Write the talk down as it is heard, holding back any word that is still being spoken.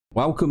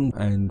Welcome,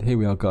 and here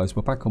we are guys,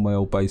 we're back on my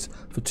old base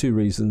for two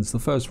reasons. The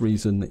first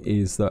reason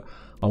is that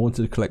I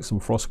wanted to collect some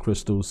frost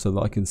crystals so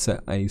that I can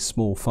set a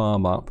small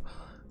farm up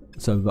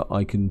so that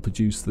I can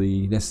produce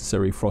the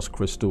necessary frost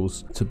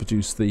crystals to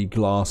produce the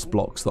glass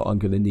blocks that I'm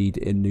going to need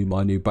in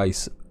my new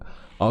base.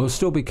 I will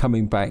still be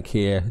coming back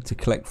here to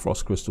collect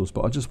frost crystals,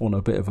 but I just want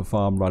a bit of a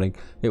farm running.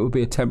 It would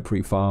be a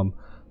temporary farm,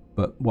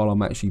 but while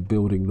I'm actually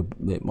building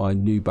my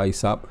new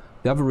base up.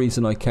 The other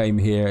reason I came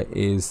here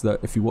is that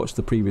if you watched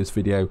the previous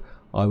video,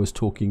 I was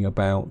talking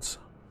about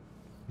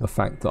the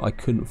fact that I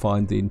couldn't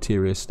find the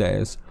interior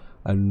stairs,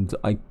 and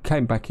I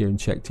came back here and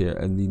checked here,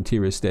 and the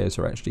interior stairs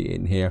are actually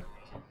in here.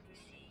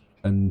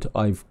 And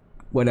I've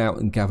went out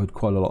and gathered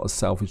quite a lot of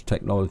salvage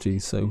technology,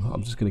 so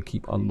I'm just going to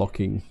keep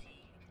unlocking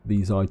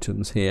these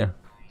items here.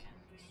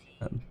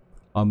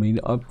 I mean,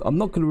 I'm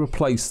not going to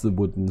replace the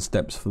wooden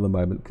steps for the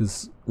moment,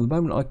 because at the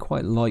moment I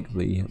quite like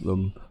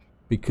them,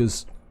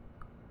 because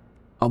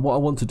what I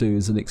want to do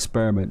is an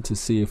experiment to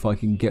see if I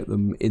can get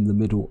them in the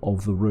middle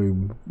of the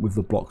room with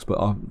the blocks,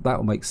 but that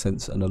will make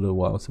sense in a little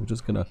while. So we're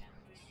just going to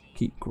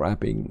keep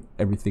grabbing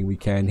everything we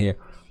can here.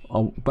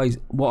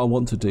 What I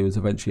want to do is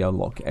eventually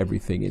unlock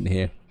everything in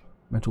here.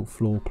 Metal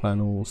floor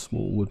panel,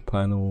 small wood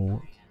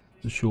panel,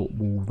 the short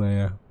wall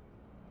there.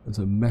 There's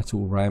a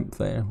metal ramp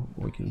there,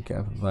 we can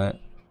gather that.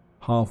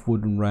 Half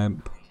wooden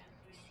ramp,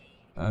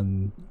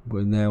 and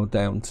we're now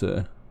down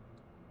to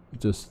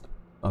just,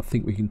 I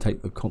think we can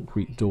take the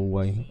concrete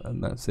doorway,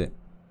 and that's it.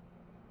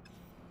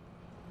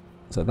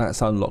 So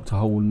that's unlocked a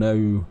whole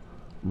new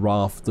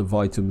raft of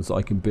items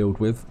I can build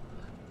with,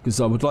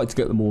 because I would like to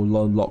get them all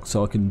unlocked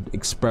so I can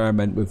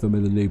experiment with them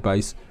in the new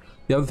base.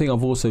 The other thing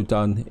I've also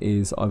done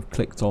is I've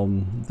clicked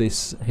on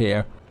this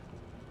here,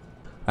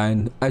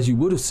 and as you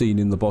would have seen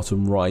in the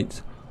bottom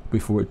right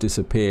before it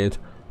disappeared,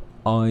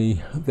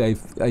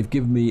 they've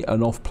given me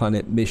an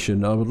off-planet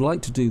mission. I would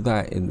like to do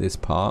that in this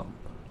part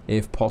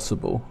if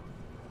possible,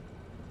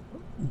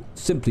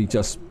 simply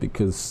just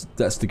because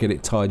that's to get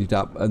it tidied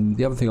up. And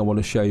the other thing I want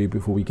to show you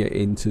before we get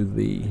into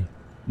the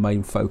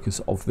main focus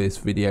of this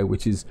video,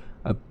 which is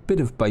a bit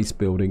of base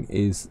building,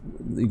 is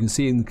you can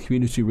see in the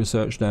community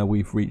research now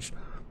we've reached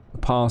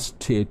past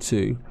tier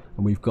 2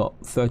 and we've got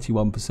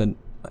 31%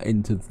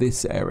 into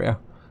this area,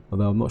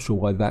 although I'm not sure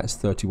why that's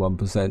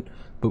 31%,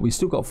 but we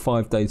still got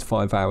 5 days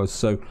 5 hours.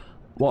 So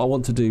what I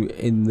want to do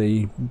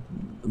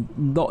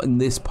not in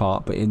this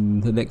part, but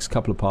in the next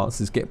couple of parts,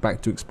 is get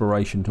back to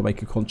exploration to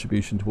make a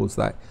contribution towards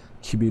that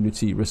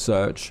community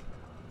research.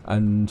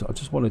 And I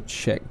just want to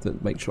check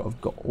that, make sure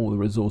I've got all the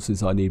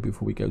resources I need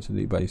before we go to the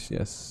new base.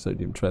 Yes,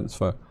 sodium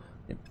transfer.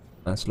 Yep,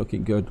 that's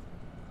looking good.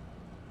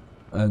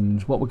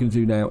 And what we're going to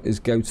do now is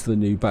go to the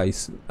new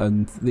base.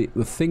 And the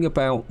thing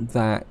about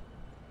that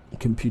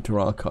computer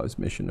archives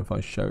mission, if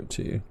I show it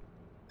to you,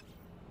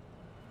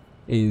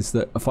 is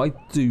that if I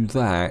do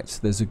that,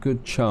 there's a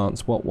good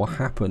chance what will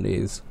happen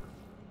is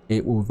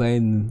it will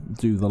then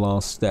do the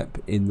last step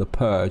in the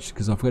purge,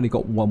 because I've only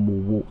got one more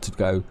walk to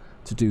go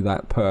to do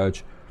that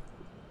purge.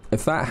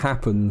 If that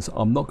happens,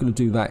 I'm not going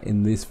to do that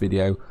in this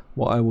video.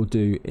 What I will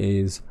do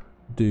is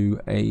do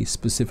a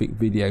specific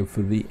video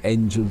for the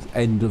end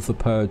of the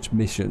purge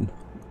mission.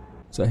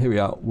 So here we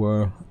are,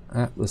 we're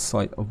at the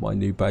site of my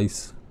new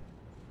base,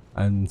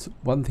 and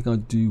one thing I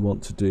do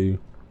want to do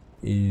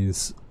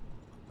is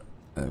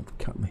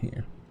come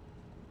here.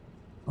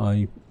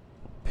 I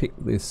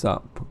picked this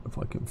up, if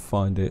I can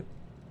find it.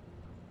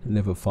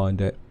 Never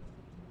find it.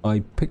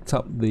 I picked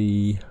up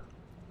the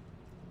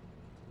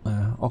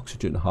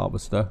oxygen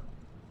harvester.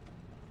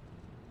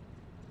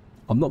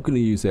 I'm not going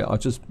to use it. I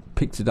just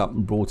picked it up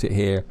and brought it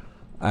here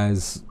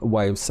as a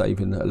way of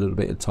saving a little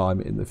bit of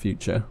time in the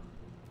future.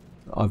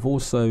 I've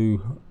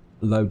also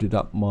loaded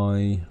up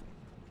my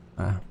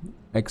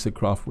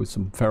exocraft with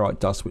some ferrite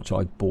dust, which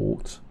I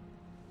bought.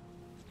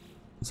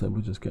 So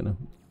we're just going to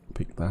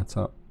pick that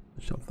up,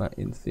 shove that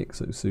into the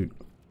exosuit,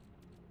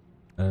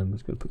 and we're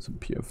just going to put some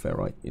pure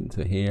ferrite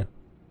into here,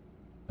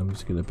 and we're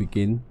just going to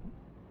begin.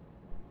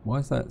 Why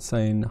is that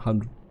saying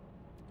 100?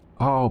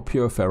 Oh,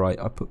 pure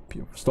ferrite. I put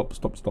pure. Stop.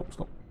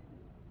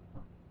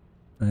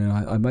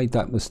 I made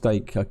that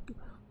mistake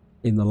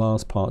in the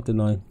last part,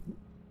 didn't I?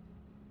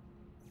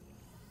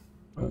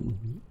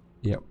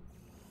 Yep.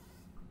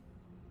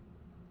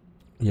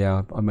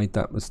 Yeah, I made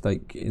that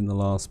mistake in the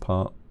last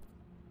part.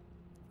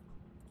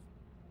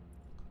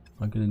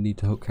 I'm going to need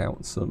to hook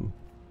out some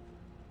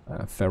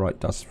ferrite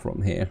dust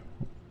from here.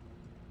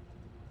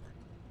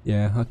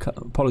 Yeah,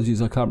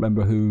 apologies, I can't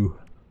remember who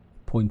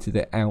pointed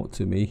it out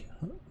to me,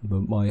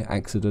 but my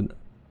accident.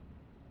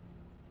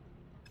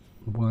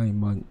 Why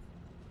am I...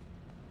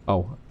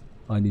 Oh,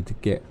 I need to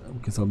get,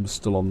 because I'm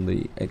still on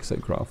the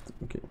exocraft.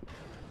 Okay.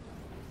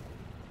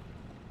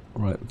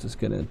 Right, we're just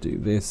going to do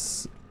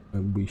this,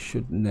 and we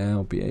should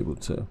now be able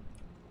to...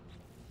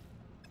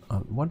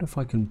 I wonder if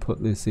I can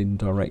put this in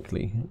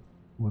directly.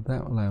 Would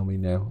that allow me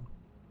now?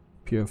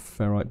 Pure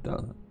ferrite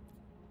dust.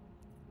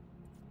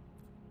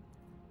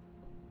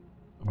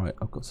 Right,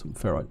 I've got some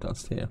ferrite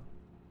dust here.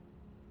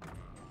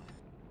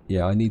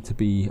 Yeah, I need to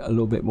be a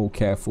little bit more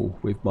careful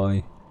with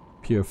my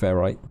pure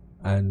ferrite.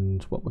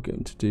 And what we're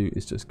going to do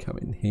is just come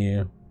in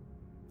here,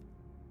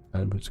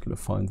 and we're just going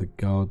to find the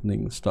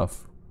gardening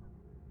stuff,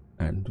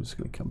 and we're just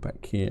going to come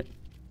back here.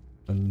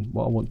 And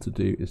what I want to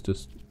do is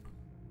just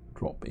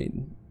drop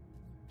in.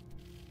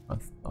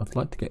 I'd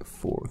like to get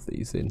 4 of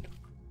these in,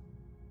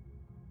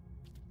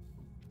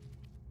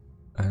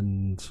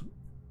 and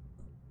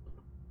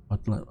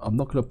I'm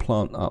not going to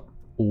plant up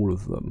all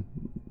of them.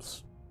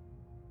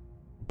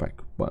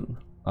 Back 1,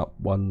 up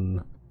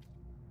 1.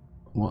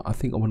 Well, I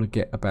think I want to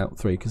get about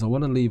 3 because I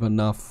want to leave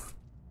enough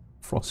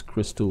frost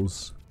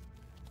crystals.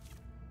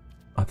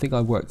 I think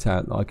I worked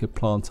out that I could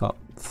plant up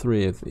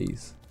 3 of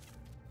these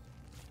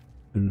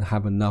and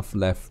have enough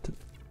left,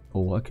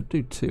 or I could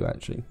do 2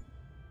 actually.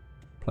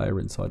 Player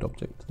inside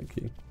object, thank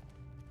you.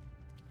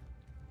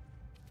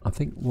 I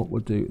think what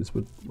we'll do is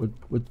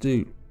we'll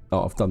do.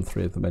 Oh, I've done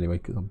 3 of them anyway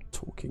because I'm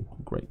talking.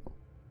 Great.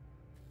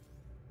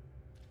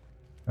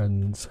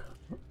 And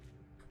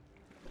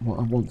what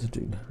I want to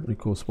do, and of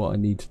course what I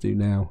need to do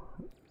now,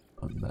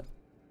 and that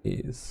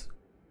is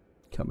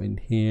come in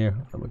here,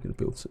 and we're going to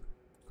build some,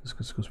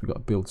 because we've got to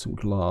build some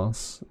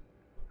glass.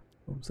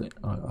 What was it?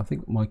 I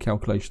think my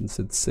calculation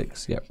said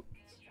 6. Yep.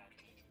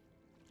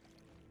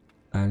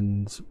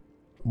 And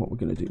what we're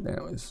going to do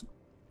now is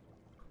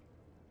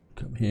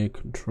come here,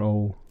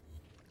 control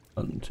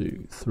 1,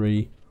 2,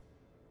 3.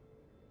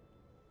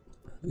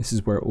 This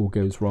is where it all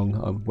goes wrong,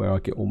 where I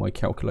get all my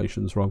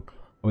calculations wrong.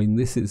 I mean,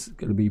 this is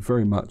going to be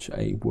very much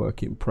a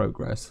work in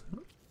progress.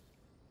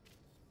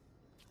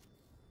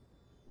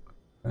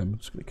 I'm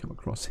just going to come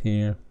across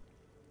here.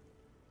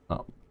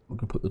 Oh, I'm going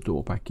to put the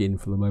door back in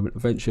for the moment.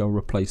 Eventually I'll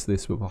replace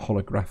this with a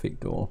holographic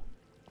door.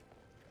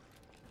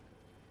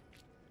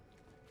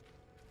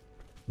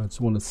 I just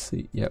want to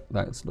see. Yep,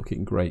 that's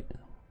looking great.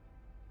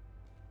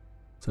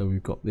 So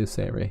we've got this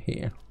area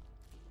here.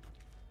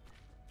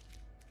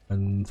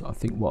 And I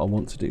think what I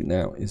want to do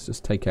now is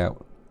just take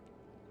out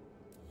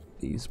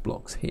these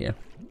blocks here.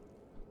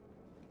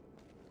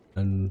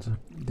 And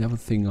the other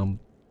thing I'm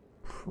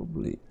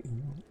probably...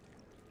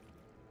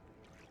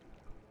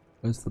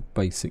 Where's the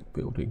basic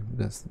building?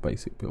 That's the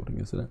basic building,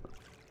 isn't it?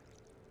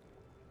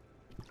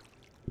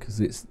 Because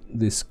it's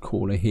this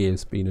corner here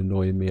has been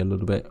annoying me a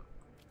little bit.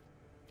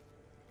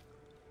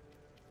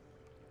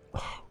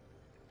 Oh.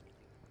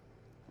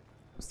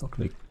 It's not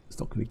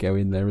gonna go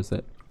in there, is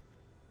it?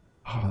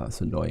 Oh,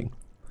 that's annoying.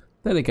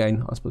 Then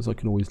again, I suppose I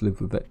can always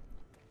live with it.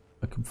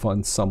 I can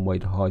find some way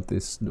to hide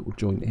this little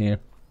joint here.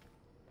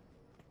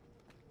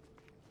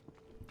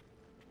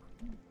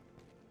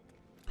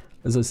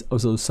 As I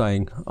was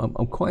saying,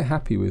 I'm quite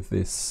happy with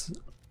this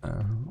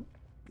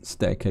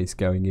staircase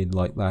going in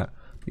like that,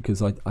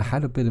 because I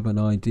had a bit of an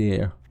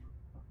idea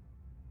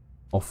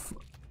of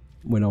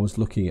when I was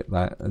looking at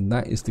that, and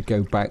that is to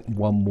go back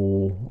 1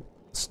 more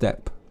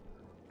step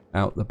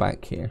out the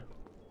back here.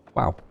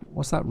 Wow,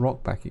 what's that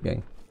rock back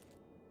again?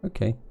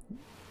 Okay,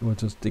 we'll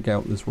just dig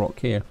out this rock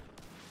here.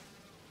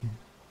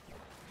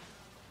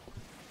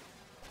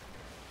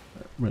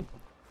 Right.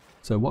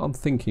 So what I'm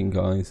thinking,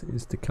 guys,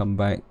 is to come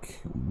back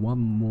 1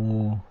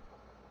 more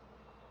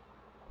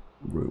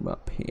room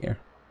up here.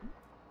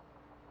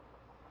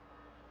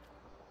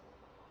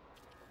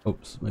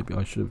 Oops, maybe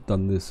I should have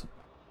done this.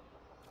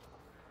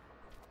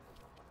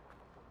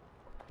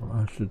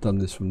 I should have done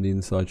this from the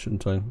inside,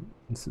 shouldn't I?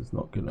 This is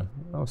not gonna...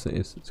 Oh, so it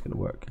is. It's gonna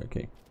work.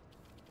 Okay.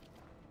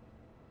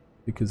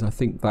 Because I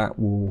think that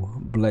will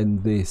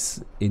blend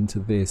this into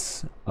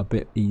this a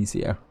bit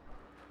easier,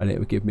 and it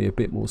will give me a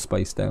bit more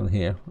space down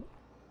here.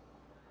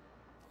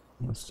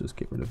 Let's just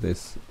get rid of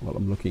this while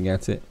I'm looking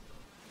at it.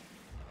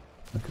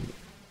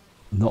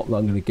 Not that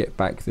I'm going to get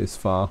back this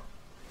far,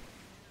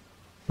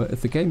 but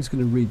if the game's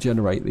going to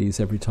regenerate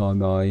these every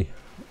time I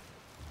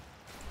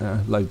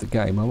load the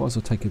game, I might as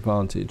well take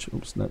advantage.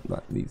 Oops, no,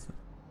 that needs.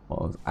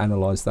 I'll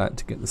analyze that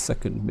to get the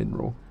second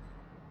mineral.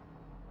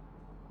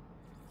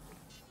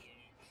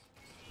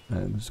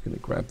 And I'm just going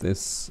to grab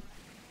this.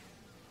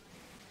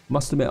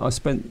 Must admit, I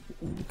spent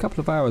a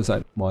couple of hours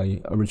at my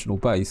original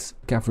base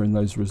gathering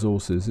those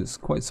resources. It's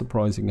quite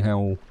surprising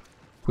how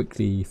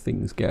quickly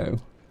things go.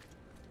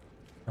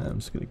 I'm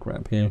just going to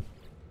grab here,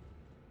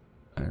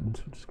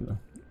 and I'm just going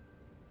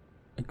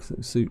to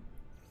exosuit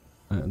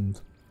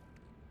and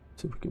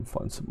see if we can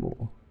find some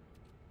more.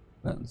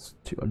 That's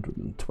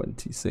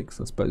 226.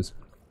 I suppose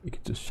we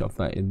could just shove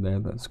that in there.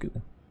 That's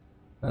gonna.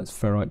 That's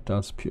ferrite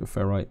dust, pure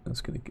ferrite.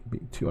 That's going to be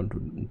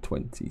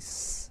 220.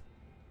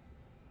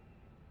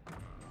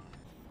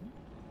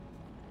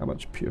 How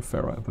much pure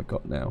ferrite have I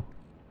got now?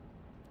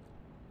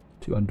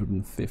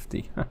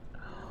 250.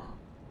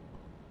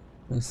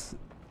 It's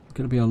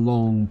going to be a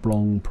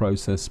long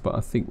process, but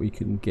I think we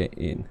can get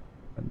in.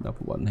 Another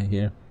one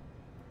here.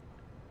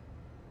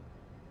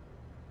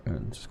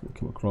 And just going to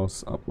come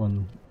across, up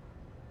 1.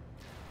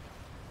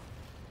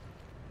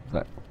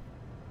 That.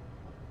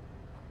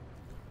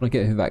 When I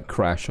get that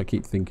crash, I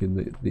keep thinking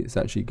that it's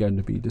actually going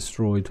to be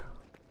destroyed.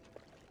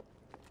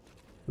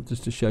 But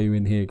just to show you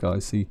in here,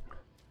 guys, see,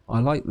 I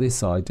like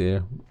this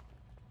idea.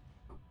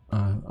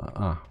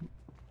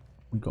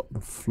 We got the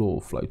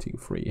floor floating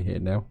free here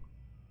now.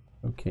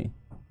 Okay.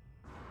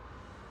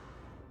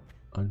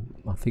 I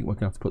think we're going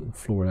to have to put the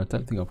floor in. I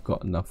don't think I've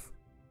got enough.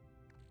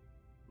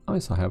 Oh,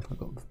 yes, I have. I've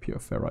got the pure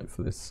ferrite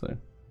for this, so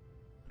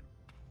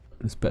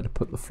it's better to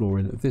put the floor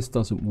in. If this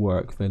doesn't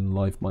work, then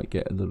life might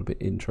get a little bit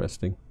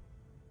interesting.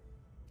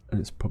 And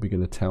it's probably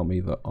going to tell me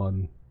that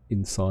I'm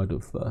inside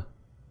of the...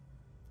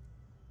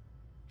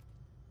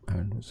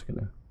 And I'm just going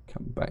to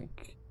come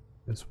back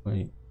this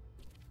way.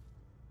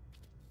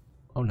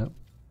 Oh no.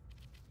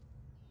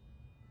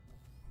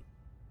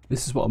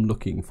 This is what I'm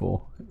looking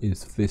for,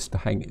 is this to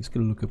hang. It's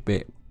going to look a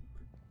bit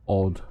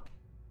odd.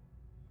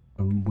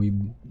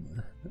 And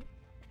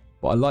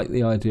but I like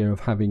the idea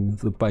of having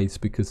the base,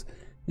 because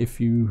if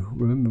you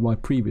remember my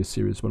previous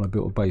series when I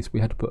built a base,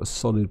 we had to put a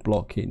solid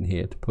block in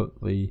here to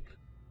put the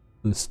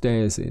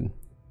stairs in.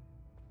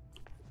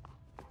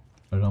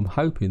 And I'm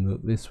hoping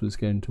that this was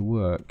going to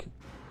work,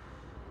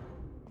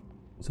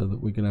 so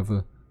that we can have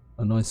a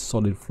nice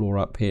solid floor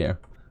up here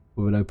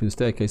with an open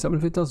staircase. I mean,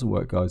 if it doesn't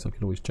work, guys, I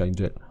can always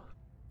change it.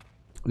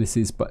 This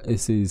is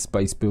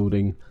base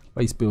building.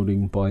 Base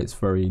building by its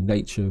very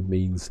nature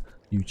means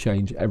you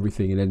change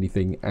everything and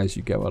anything as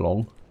you go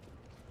along.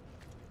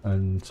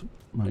 And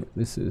right,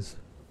 this is...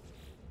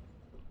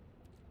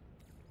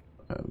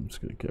 I'm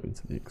just going to go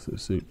into the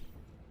exosuit.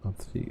 I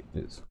think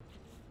it's...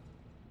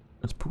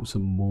 Let's pull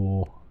some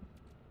more...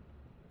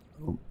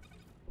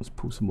 Let's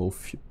pull some more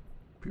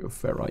pure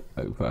ferrite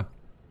over.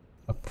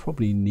 I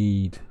probably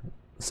need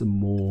some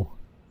more...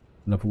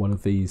 Another one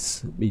of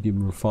these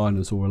medium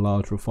refiners or a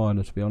large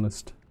refiner, to be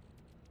honest.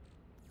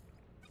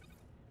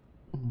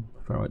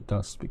 Ferrite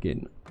dust,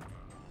 begin.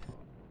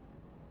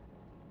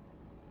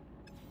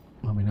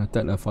 I mean, I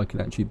don't know if I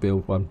can actually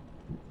build one.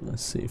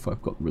 Let's see if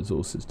I've got the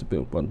resources to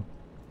build one.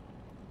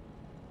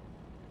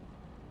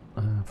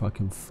 If I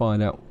can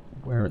find out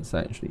where it's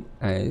actually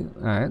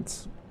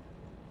at.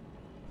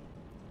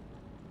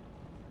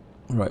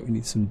 Right, we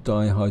need some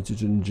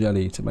dihydrogen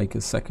jelly to make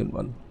a second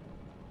one.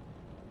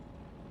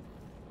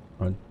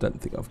 I don't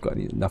think I've got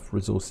enough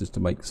resources to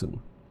make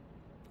some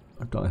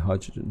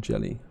dihydrogen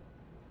jelly.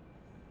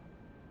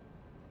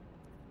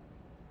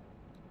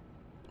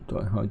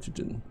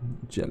 Dihydrogen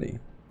jelly.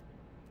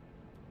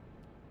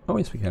 Oh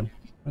yes, we can.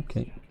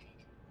 Okay.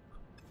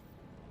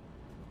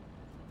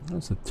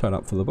 That's a turn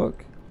up for the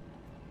book.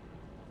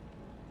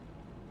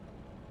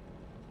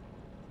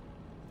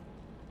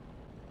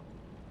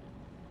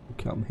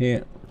 Come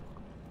here.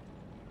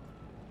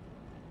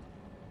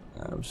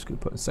 I'm just going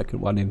to put a second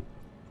one in.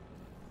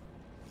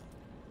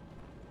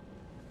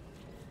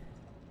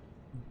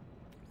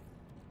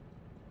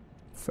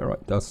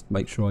 Ferrite dust,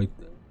 make sure I...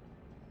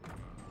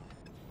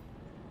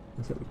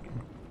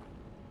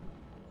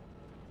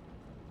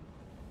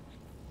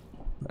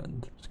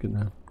 And just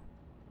gonna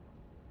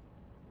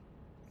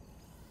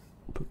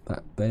put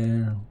that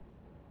there.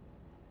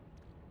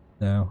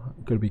 Now,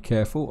 I'm going to be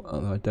careful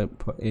I don't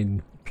put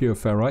in pure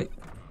ferrite.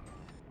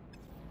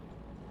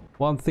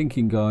 What I'm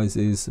thinking, guys,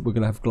 is we're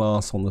going to have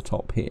glass on the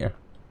top here.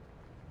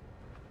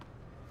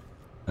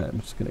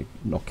 I'm just going to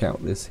knock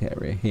out this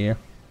area here.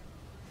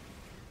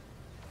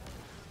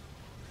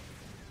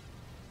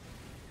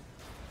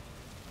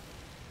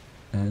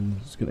 And I'm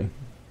just going to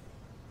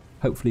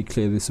hopefully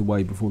clear this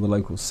away before the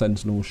local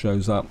sentinel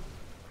shows up.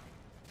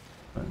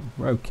 And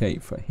we're okay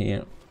for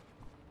here.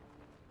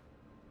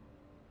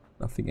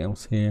 Nothing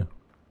else here.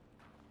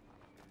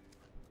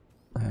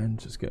 And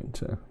just going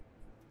to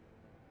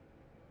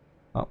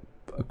up,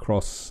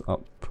 across,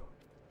 up.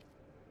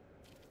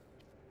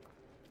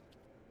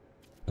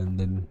 And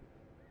then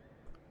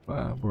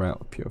we're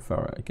out of pure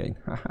ferrite again.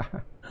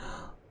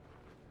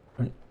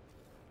 Right.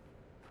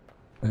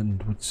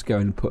 And we're just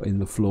going to put in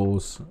the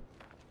floors.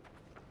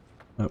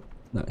 Oh,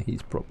 no,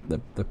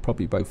 they're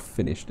probably both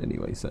finished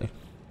anyway, so.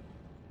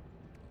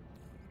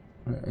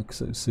 Right,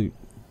 exosuit.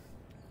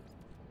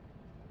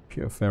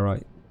 Pure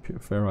ferrite,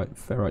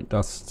 ferrite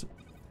dust.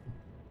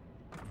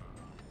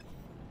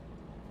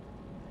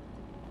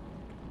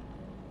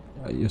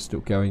 You're still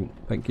going,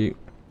 thank you.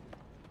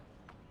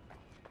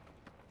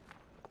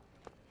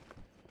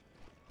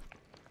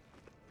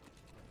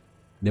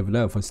 Never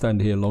know, if I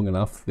stand here long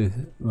enough,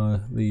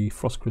 the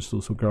frost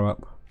crystals will grow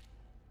up.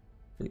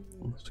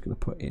 I'm just going to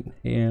put in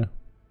here.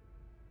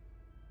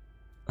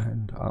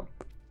 And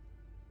up.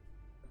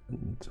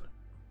 And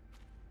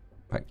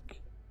back.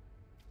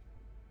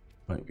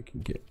 Right, we can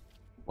get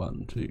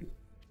 1, 2,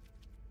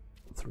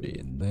 3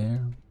 in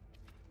there.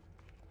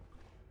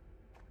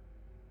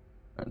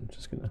 I'm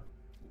just going to...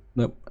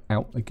 Nope,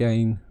 out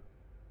again.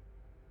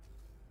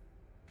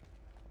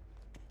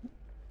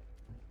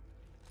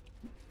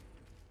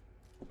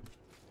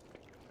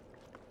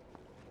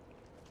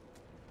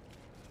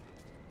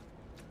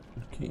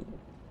 Okay.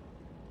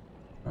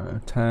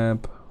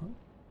 Tab.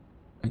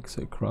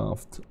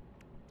 Exocraft.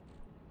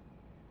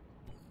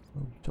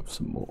 We'll have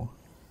some more.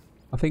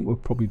 I think we'll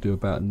probably do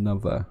about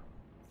another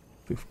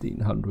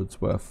 1500's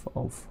worth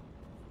of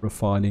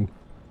refining.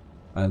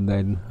 And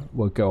then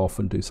we'll go off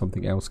and do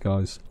something else,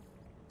 guys.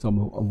 So I'm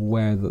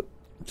aware that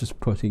just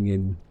putting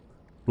in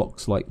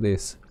blocks like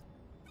this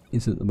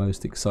isn't the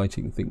most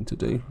exciting thing to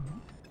do.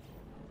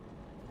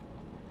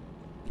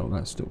 Oh,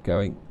 that's still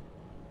going.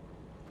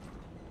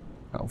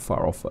 How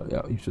far off?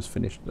 Yeah, you've just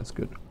finished. That's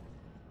good.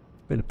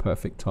 Bit of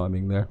perfect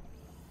timing there.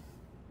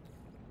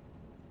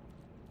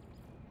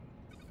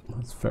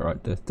 That's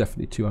ferrite.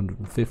 Definitely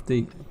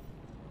 250.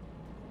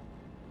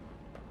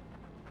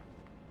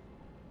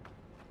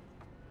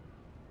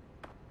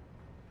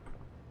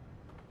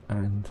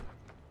 And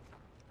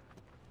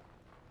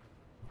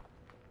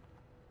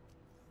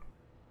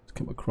let's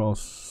come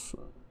across.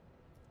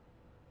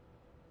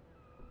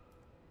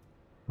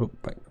 Oh,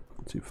 back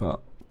too far.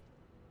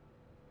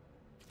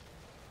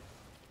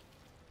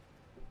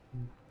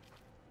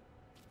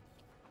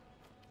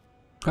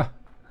 Ah.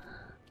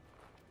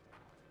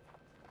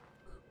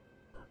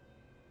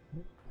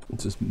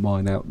 Just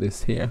mine out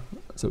this here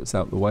so it's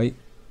out the way.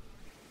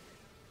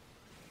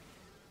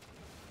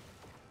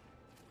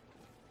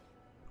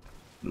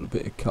 A little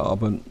bit of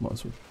carbon. Might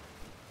as well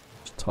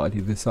just tidy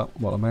this up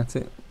while I'm at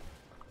it.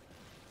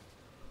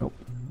 Oh,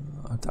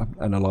 I've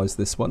analysed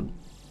this one.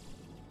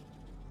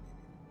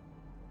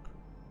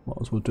 Might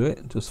as well do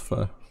it just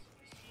for.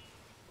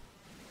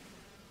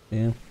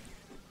 Yeah.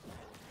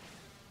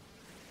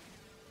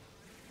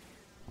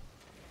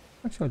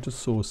 Actually, I just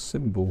saw a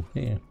symbol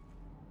here.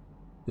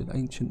 Did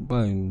ancient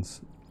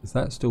bones? Is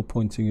that still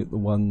pointing at the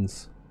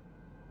ones?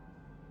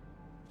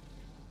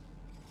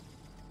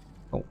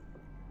 Oh.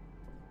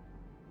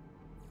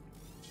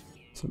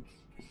 So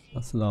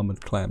that's an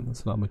armoured clam.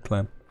 That's an armoured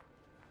clam.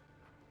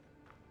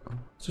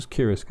 Just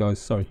curious, guys.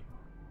 Sorry.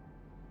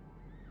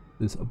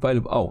 There's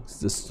available. Oh,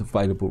 it's just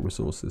available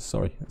resources.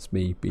 Sorry, that's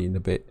me being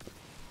a bit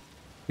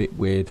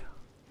weird.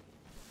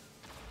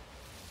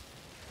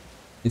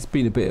 It's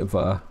been a bit of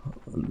a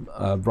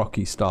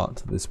rocky start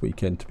to this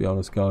weekend, to be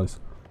honest, guys.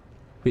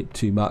 Bit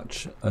too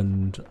much,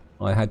 and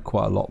I had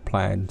quite a lot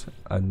planned,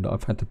 and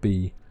I've had to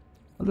be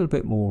a little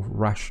bit more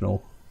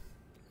rational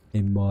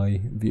in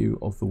my view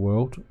of the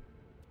world.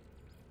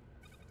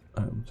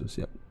 Just,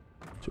 yep,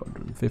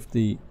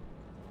 250.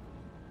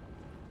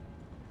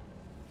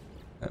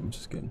 I'm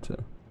just going to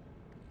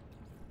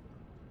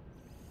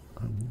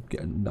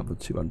get another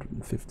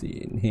 250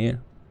 in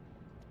here.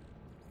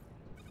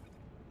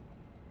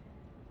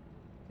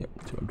 Yep,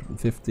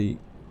 250.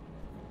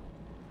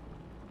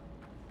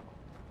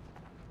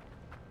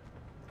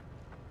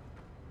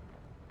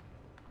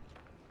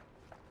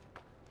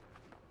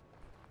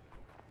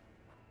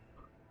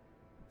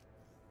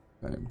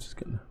 I'm just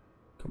going to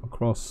come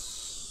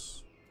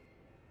across,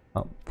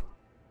 up.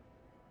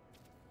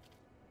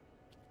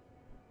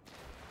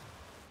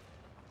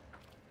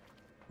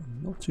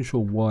 I'm not too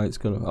sure why it's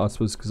going to. I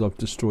suppose because I've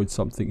destroyed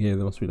something here.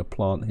 There must have been a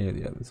plant here.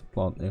 Yeah, there's a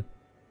plant there.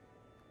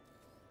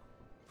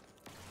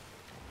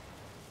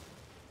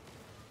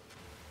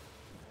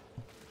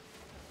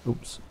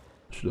 Oops,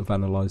 should have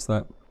analysed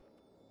that.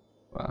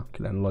 Wow, I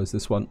can analyse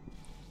this one.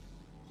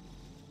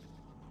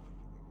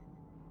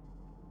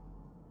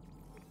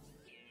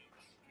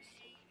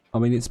 I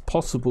mean, it's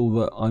possible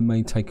that I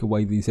may take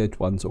away these edge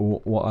ones,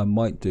 or what I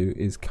might do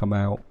is come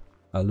out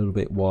a little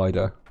bit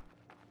wider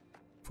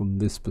from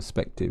this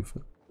perspective.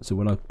 So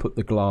when I put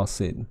the glass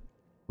in,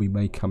 we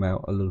may come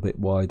out a little bit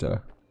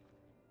wider,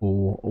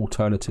 or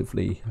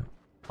alternatively,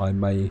 I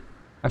may.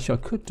 Actually,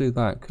 I could do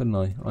that, couldn't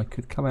I? I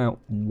could come out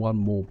one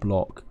more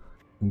block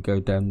and go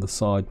down the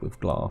side with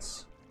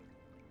glass,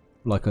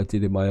 like I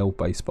did in my old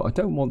base. But I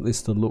don't want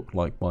this to look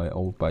like my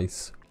old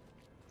base.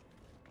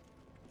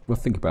 Well,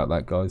 think about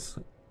that, guys.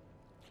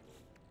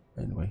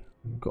 Anyway,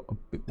 we've got a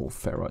bit more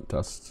ferrite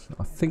dust.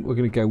 I think we're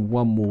going to go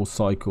one more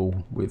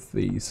cycle with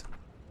these,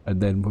 and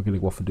then we're going to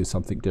go off and do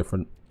something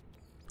different.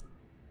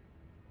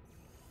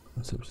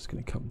 So I'm just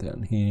going to come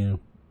down here.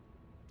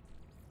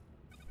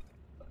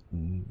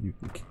 And you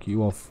can kick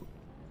you off.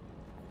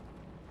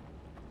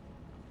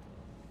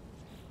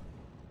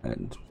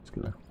 And just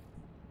going to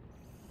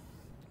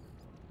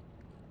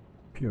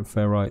pure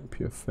ferrite,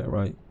 pure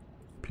ferrite,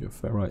 pure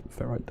ferrite,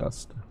 ferrite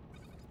dust.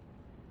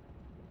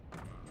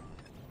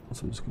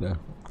 So I'm just going to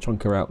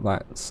chunker out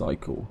that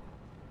cycle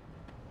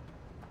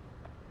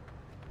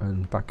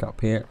and back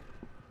up here.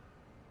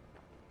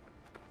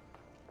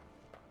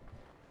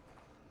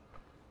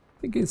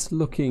 I think it's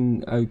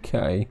looking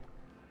okay.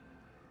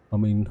 I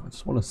mean, I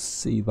just want to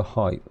see the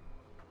height.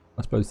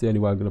 I suppose the only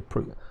way I'm going to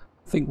prove.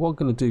 I think what I'm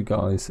going to do,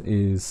 guys,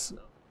 is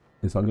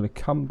I'm going to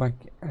come back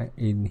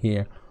in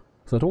here.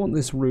 So I don't want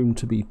this room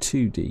to be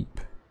too deep,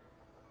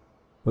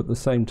 but at the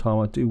same time,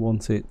 I do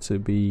want it to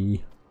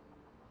be.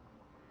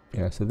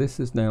 Yeah, so this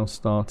is now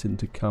starting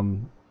to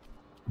come.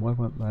 Why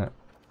won't that?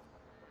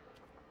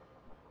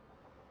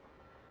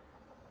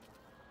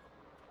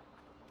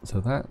 So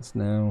that's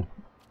now.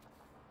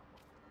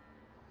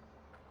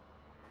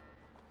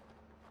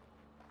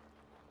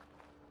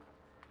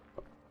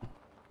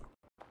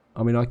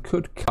 I mean, I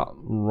could cut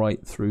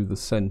right through the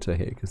center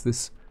here because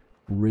this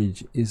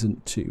ridge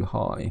isn't too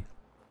high,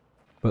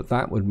 but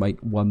that would make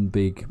one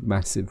big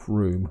massive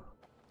room.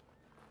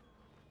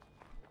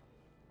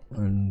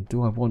 And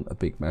do I want a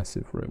big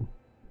massive room?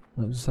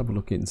 Let's just have a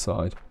look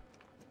inside.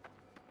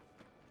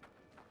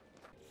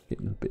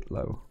 getting a bit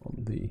low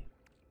on the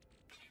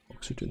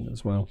oxygen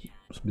as well.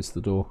 Just missed the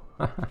door.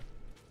 And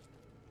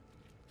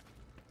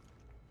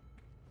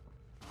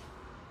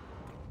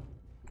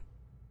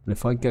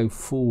if I go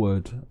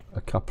forward a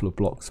couple of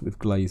blocks with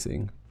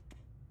glazing,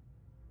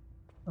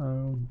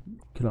 I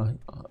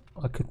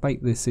could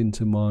make this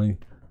into my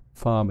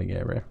farming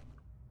area.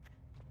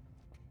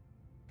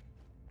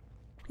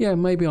 Yeah,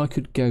 maybe I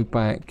could go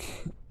back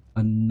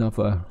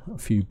another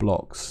few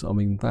blocks. I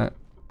mean, that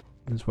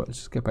is what. Let's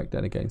just go back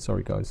down again.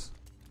 Sorry, guys.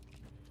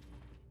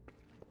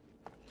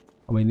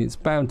 I mean, it's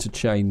bound to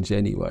change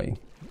anyway.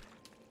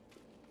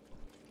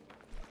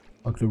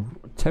 I could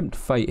tempt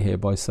fate here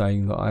by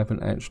saying that I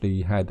haven't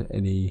actually had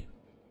any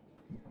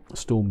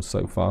storms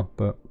so far,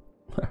 but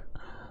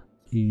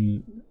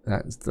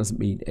that doesn't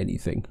mean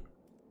anything.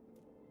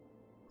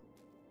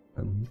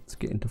 Let's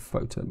get into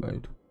photo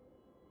mode.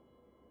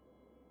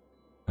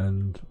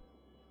 And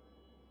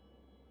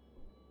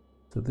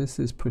so this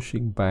is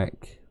pushing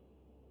back.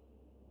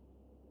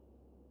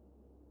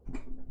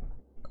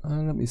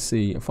 Let me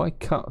see, if I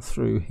cut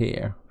through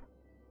here,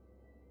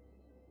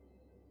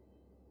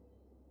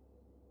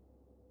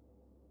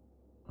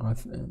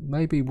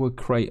 maybe we'll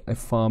create a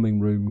farming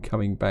room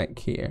coming back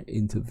here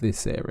into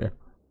this area,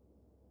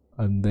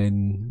 and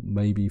then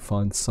maybe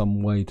find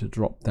some way to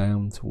drop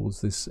down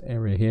towards this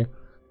area here,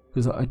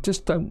 because I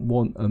just don't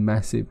want a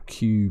massive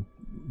cube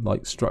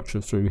like structure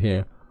through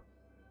here.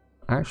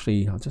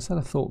 Actually, I just had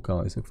a thought,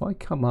 guys. If I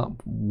come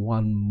up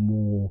one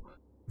more,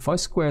 if I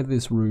square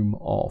this room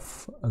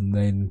off and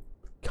then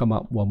come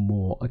up one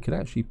more, I could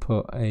actually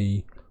put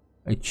a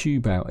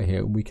tube out here,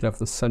 and we could have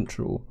the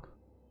central,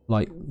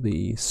 like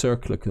the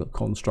circular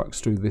constructs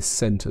through this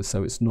center,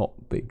 so it's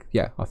not big.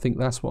 Yeah, I think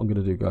that's what I'm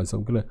going to do, guys.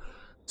 I'm going to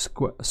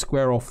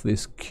square off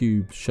this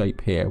cube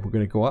shape here. We're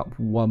going to go up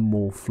one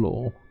more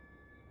floor,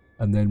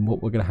 and then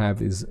what we're going to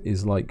have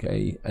is like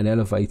an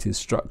elevated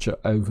structure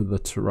over the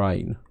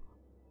terrain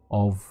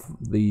of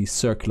the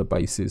circular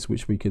bases,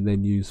 which we can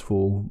then use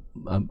for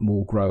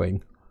more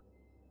growing.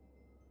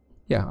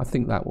 Yeah, I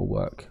think that will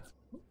work.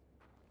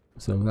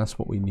 So that's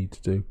what we need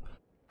to do,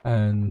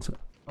 and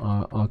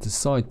I'll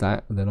decide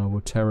that, and then I will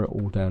tear it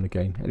all down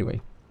again.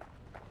 Anyway,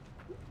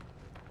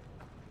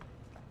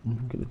 what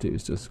I'm going to do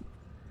is just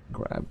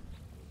grab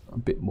a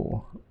bit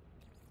more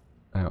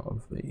out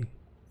of the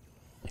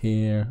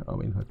here. I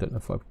mean, I don't know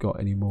if I've got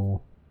any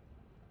more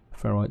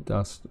ferrite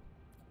dust.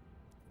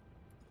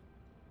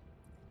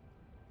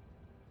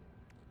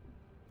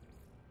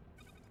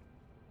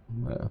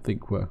 I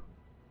think we're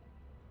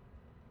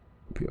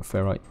pure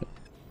ferrite.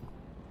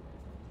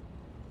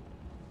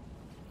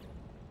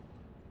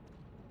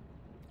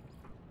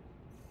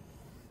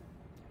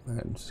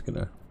 I'm just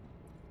gonna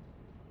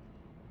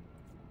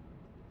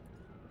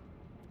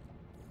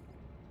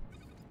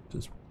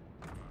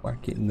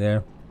whack it in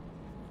there,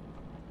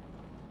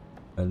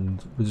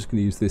 and we're just going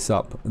to use this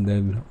up, and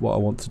then what I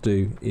want to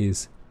do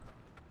is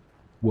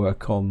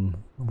work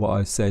on what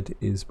I said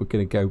is we're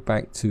going to go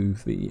back to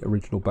the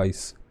original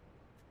base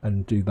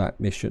and do that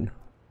mission.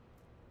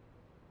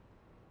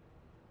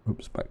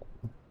 Oops,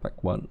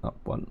 back one, up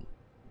one,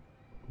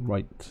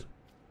 right.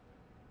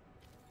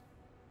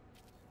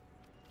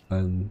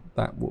 And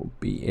that will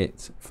be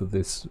it for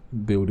this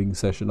building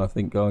session, I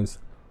think, guys.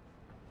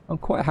 I'm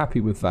quite happy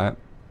with that.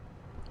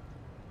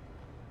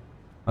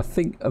 I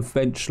think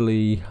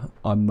eventually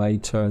I may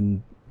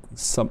turn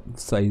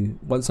say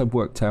once I've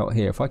worked out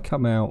here, if I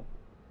come out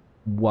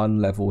one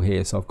level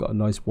here, so I've got a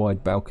nice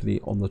wide balcony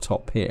on the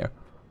top here,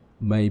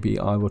 maybe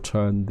I will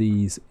turn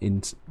this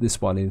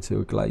one into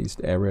a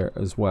glazed area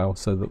as well,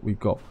 so that we've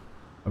got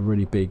a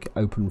really big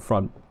open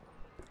front.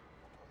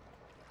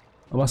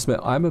 I must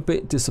admit, I'm a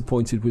bit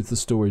disappointed with the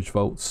storage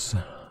vaults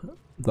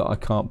that I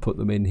can't put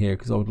them in here,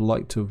 because I would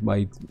like to have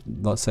made,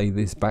 let's say,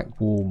 this back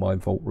wall my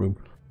vault room.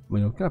 I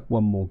mean, I'll have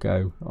one more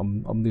go.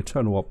 I'm the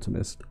eternal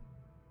optimist,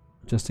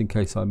 just in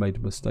case I made a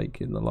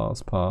mistake in the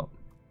last part.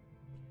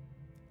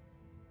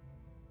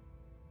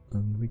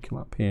 And we come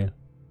up here.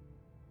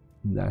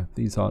 No,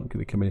 these aren't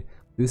going to come in.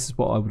 This is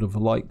what I would have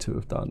liked to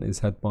have done, is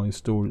had my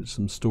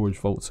some storage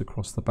vaults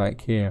across the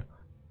back here,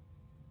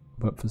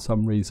 but for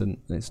some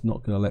reason it's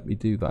not going to let me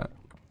do that.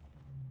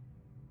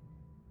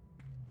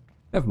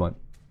 Never mind.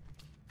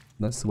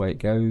 That's the way it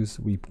goes.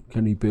 We can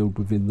only build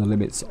within the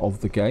limits of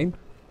the game.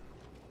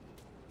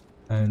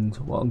 And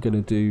what I'm going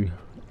to do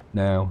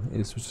now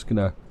is we're just going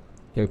to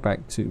go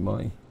back to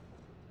my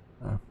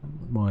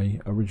my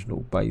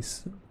original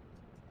base,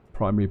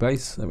 primary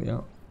base. There we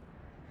are.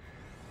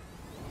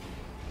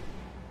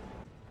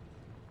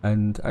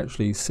 And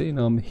actually, seeing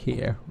I'm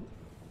here,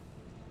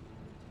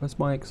 where's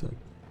my exit?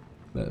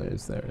 There it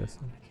is. There it is.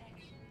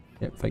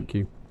 Yep, thank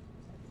you.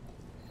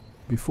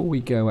 Before we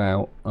go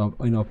out,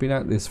 I've been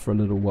at this for a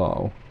little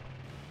while,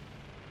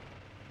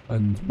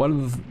 and one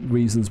of the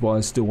reasons why I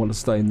still want to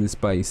stay in this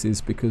base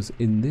is because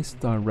in this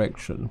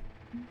direction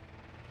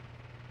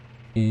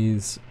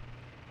is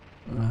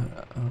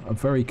a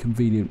very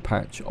convenient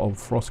patch of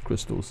frost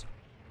crystals,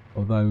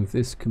 although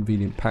this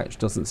convenient patch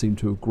doesn't seem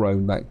to have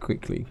grown that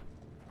quickly.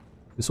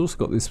 It's also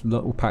got this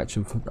little patch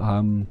of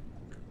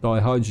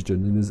dihydrogen,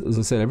 and as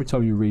I said, every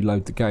time you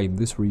reload the game,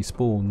 this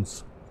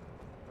respawns.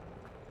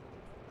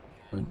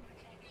 And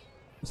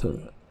so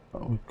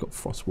we've got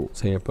frostwalks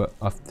here, but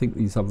I think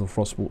these other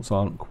frostwalks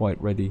aren't quite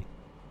ready.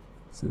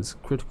 So there's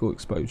critical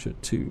exposure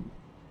to.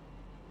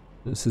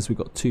 It says we've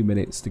got 2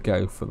 minutes to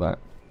go for that.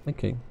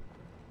 Okay.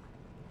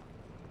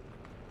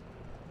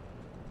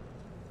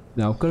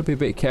 Now I've got to be a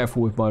bit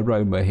careful with my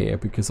Roma here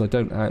because I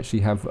don't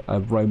actually have a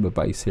Roma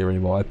base here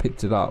anymore. I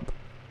picked it up,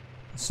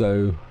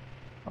 so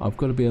I've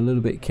got to be a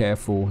little bit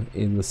careful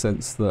in the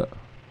sense that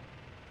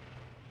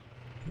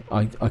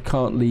I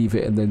can't leave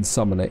it and then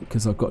summon it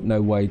because I've got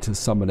no way to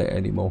summon it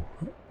anymore.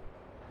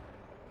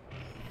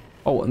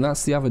 Oh, and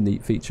that's the other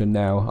neat feature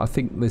now. I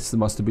think this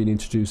must have been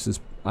introduced as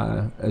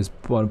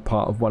one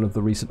part of one of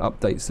the recent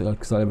updates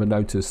because I never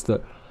noticed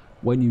that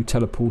when you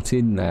teleport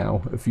in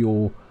now, if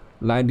your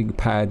landing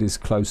pad is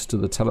close to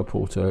the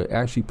teleporter, it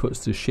actually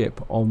puts the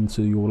ship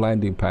onto your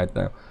landing pad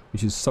now,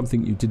 which is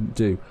something you didn't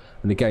do.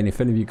 And again,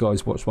 if any of you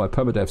guys watched my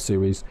permadeath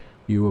series,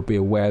 you will be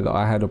aware that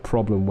I had a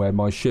problem where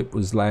my ship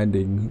was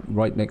landing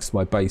right next to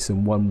my base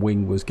and one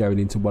wing was going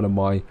into one of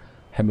my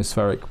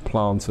hemispheric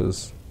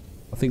planters.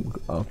 I think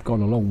I've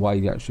gone a long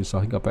way actually, so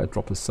I think I better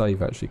drop a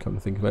save actually, come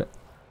to think of it.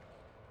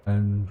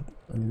 And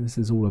I mean, this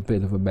is all a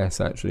bit of a mess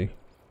actually.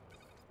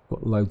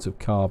 Got loads of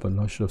carbon.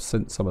 I should have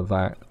sent some of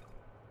that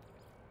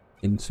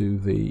into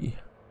the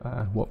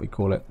what we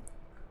call it,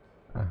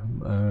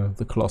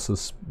 the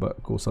Colossus, but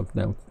of course I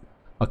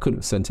couldn't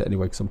have sent it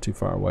anyway because I'm too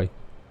far away.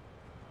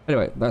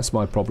 Anyway, that's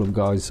my problem,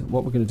 guys.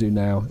 What we're going to do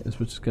now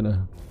is we're just going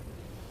to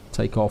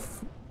take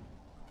off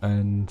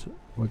and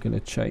we're going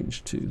to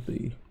change to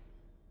the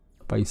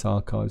base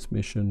archives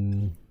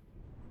mission,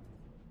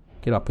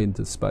 get up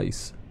into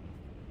space.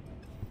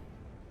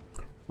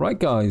 Right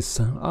guys,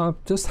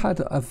 I've just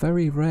had a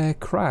very rare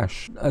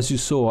crash. As you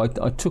saw,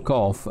 I took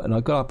off and I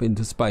got up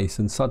into space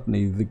and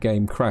suddenly the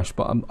game crashed,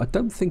 but I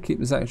don't think it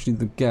was actually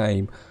the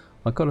game.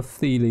 I got a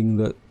feeling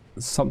that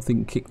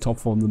something kicked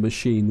off on the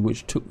machine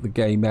which took the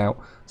game out,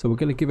 so we're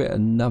going to give it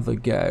another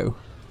go.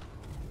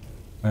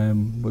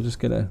 We're just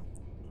going to,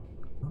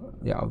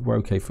 yeah, we're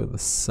okay for the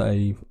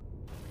save.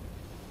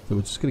 So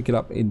we're just going to get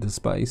up into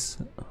space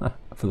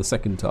for the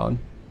second time.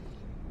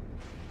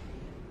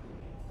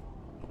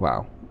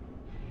 Wow.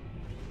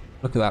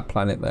 Look at that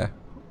planet there.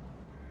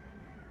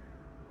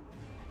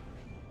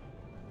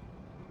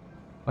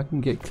 I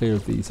can get clear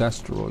of these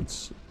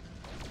asteroids.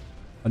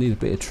 I need a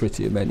bit of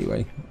tritium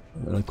anyway.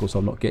 And of course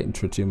I'm not getting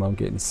tritium, I'm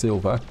getting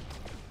silver.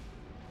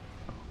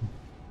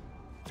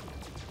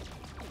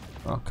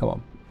 Oh, come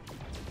on.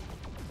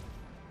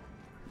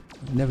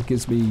 It never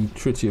gives me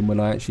tritium when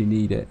I actually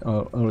need it.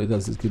 All it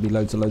does is give me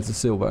loads and loads of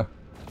silver.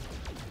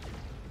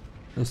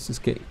 Let's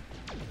just get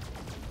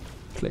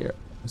clear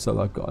so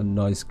that I've got a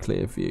nice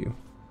clear view.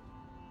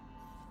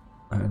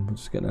 And we're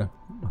just gonna,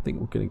 I think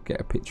we're gonna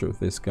get a picture of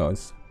this,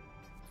 guys.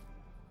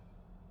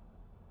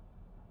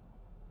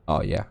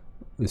 Oh yeah,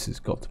 this has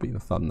got to be the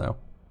thumbnail.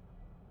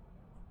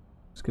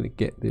 Just gonna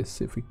get this,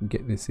 if we can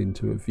get this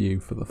into a view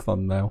for the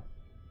thumbnail.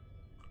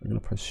 I'm gonna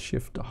press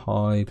shift to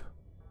hide.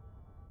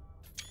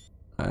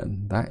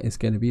 And that is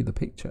going to be the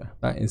picture.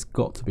 That has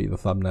got to be the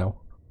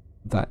thumbnail.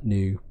 That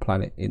new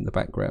planet in the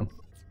background.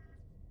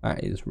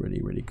 That is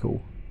really, really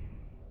cool.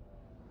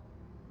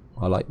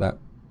 I like that.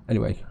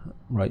 Anyway,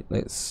 right,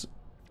 let's...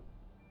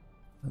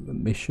 The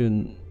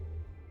mission...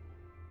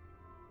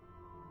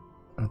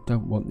 I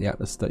don't want the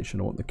Atlas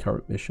station, I want the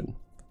current mission.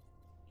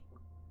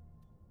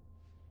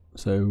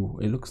 So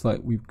it looks like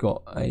we've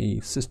got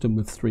a system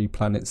with 3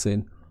 planets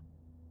in.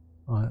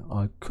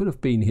 I could have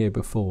been here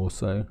before,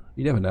 so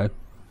you never know.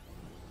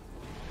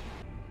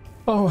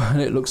 Oh,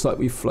 and it looks like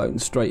we've flown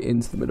straight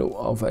into the middle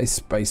of a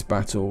space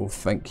battle.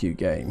 Thank you,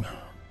 game.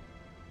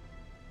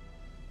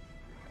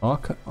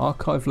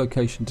 Archive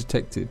location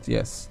detected,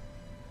 yes.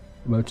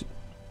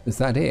 Is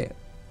that it?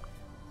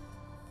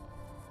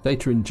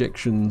 Data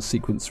injection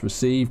sequence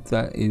received.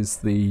 That is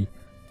the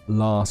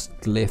last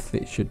glyph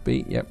it should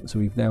be. Yep, so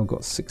we've now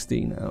got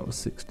 16 out of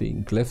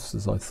 16 glyphs,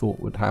 as I thought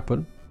would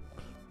happen.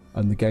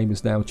 And the game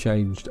has now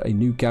changed. A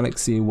new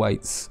galaxy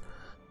awaits.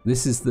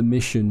 This is the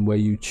mission where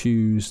you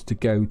choose to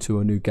go to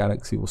a new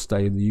galaxy or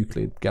stay in the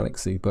Euclid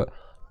galaxy, but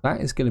that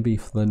is going to be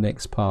for the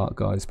next part,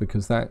 guys,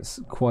 because that's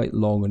quite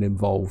long and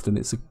involved, and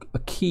it's a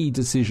key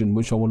decision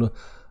which I want to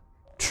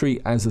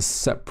treat as a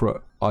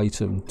separate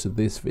item to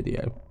this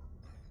video.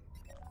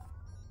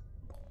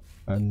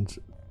 And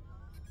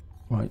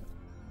right,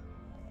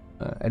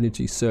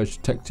 energy surge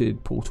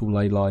detected, portal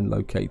ley line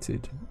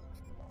located.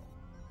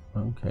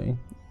 Okay,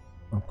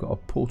 I've got a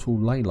portal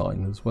ley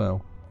line as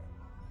well.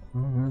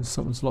 There's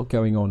a lot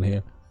going on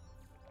here.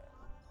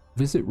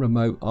 Visit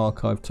remote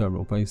archive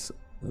terminal base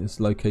is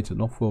located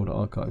in off-world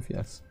archive,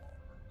 yes.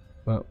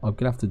 Well, I'm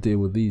gonna have to deal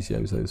with these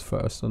yozos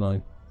first, and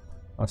I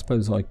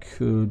suppose I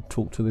could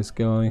talk to this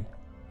guy.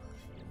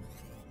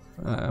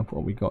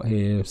 What we got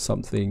here?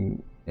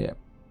 Something, yeah.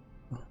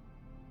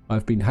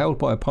 I've been hailed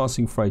by a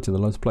passing freighter. The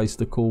last place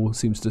to call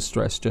seems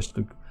distressed. Just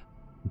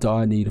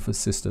Dire need of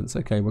assistance.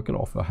 Okay, we're going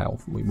to offer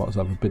help. We might as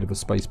well have a bit of a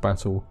space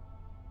battle.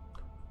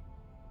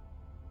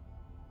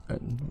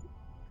 And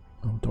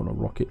I don't want a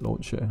rocket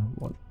launcher.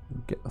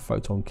 Get the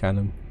photon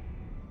cannon.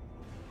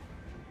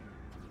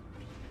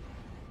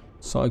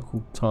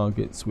 Cycle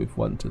targets with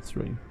 1 to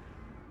 3.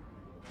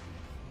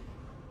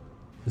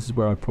 This is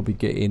where I'd probably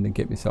get in and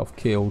get myself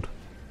killed.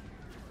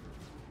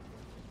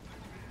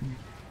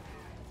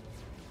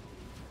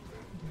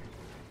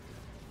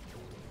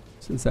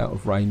 Since out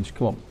of range,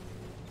 come on.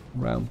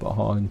 Round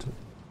behind.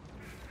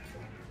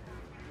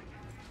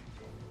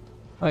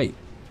 Hey,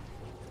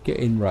 get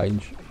in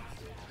range.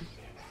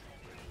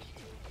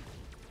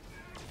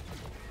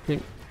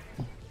 Okay.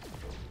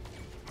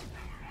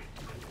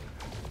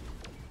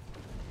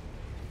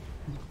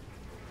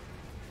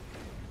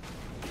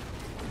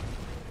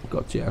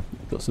 Gotcha.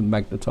 Got some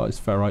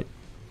magnetized ferrite.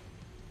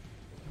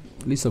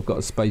 At least I've got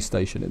a space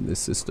station in this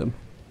system.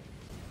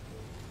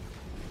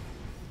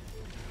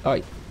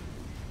 Alright.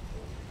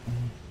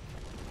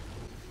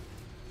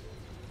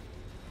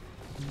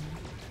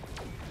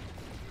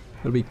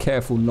 Gotta be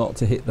careful not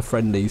to hit the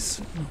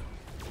friendlies.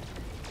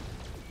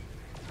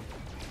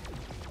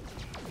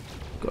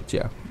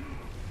 Gotcha.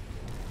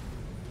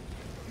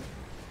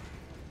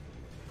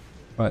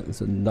 Right,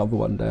 there's another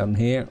one down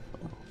here.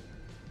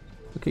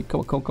 Okay,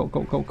 come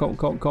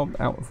on,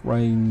 out of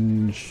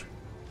range.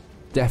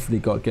 Definitely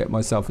got to get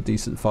myself a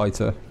decent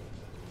fighter.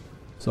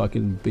 So I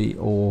can be,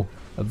 or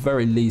at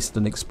very least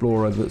an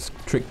explorer that's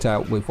tricked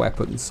out with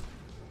weapons.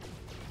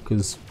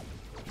 Because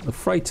the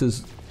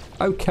freighter's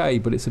okay,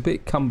 but it's a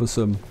bit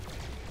cumbersome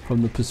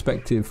from the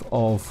perspective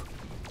of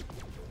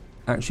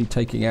actually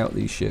taking out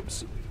these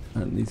ships.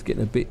 And he's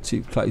getting a bit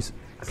too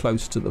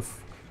close to the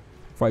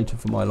freighter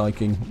for my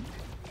liking.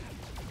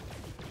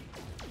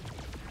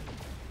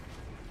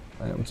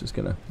 I'm just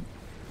gonna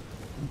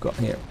got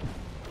here.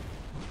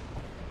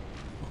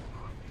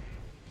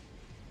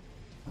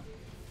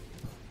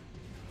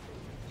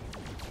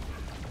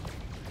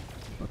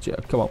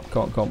 Gotcha. Come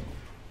on.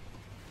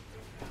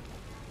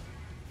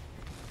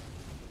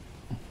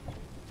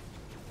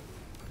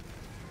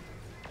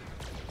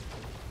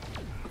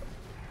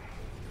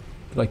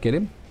 Did I get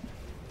him?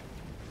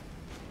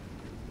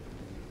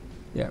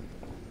 Yeah.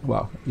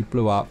 Well, he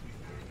blew up.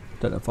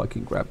 Don't know if I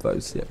can grab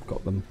those. Yep,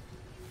 got them.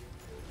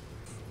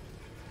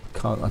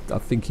 I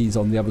think he's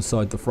on the other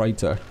side of the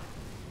freighter.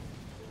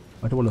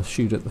 I don't want to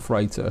shoot at the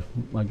freighter.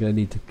 I'm going to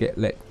need to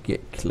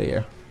get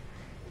clear.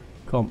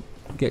 Come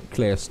on, get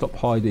clear. Stop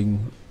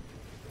hiding.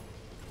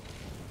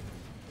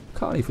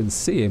 Can't even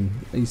see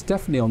him. He's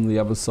definitely on the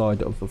other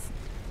side of the...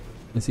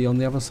 Is he on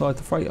the other side of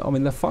the freighter? I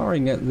mean, they're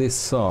firing at this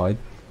side.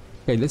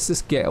 Okay, let's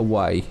just get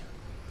away.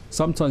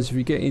 Sometimes if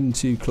you get in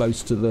too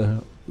close to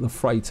the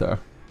freighter,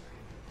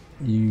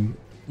 you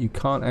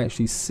can't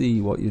actually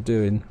see what you're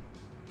doing.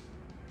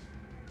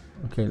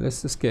 Okay,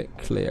 let's just get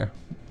clear.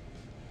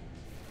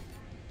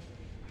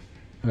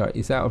 Right,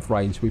 he's out of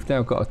range. We've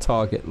now got a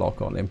target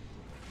lock on him.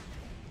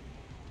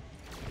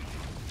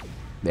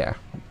 Yeah,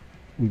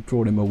 we've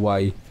drawn him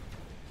away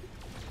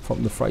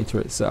from the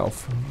freighter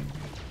itself.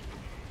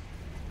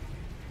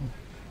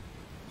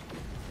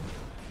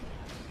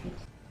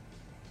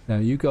 Now,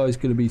 you guys are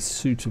going to be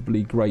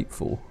suitably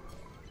grateful.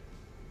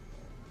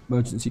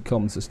 Emergency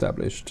comms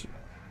established.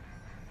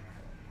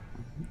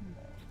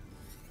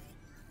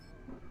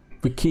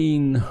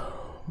 Vakeen,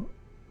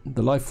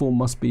 the life form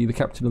must be the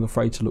captain of the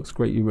freighter, looks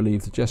greatly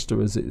relieved. The gesture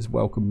as it is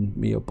welcomed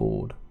me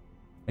aboard.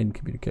 End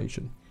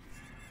communication.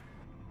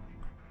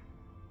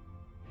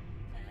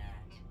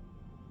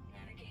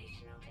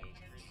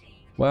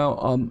 Well,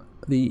 I'm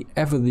the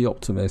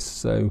optimist,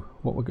 so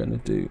what we're going to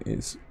do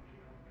is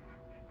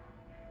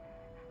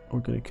we're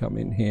going to come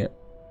in here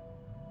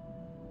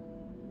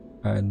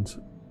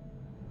and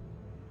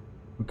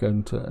we're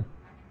going to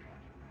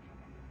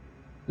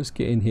just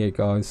get in here,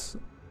 guys.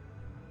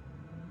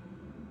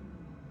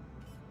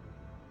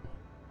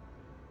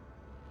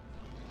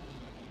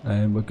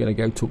 And we're going to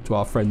go talk to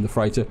our friend the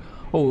freighter.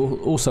 Oh,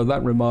 also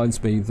that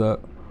reminds me that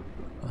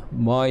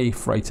my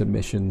freighter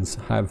missions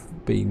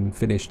have been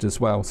finished as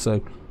well,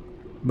 so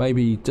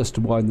maybe just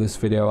to wind this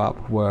video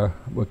up, we'll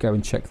go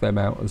and check them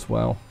out as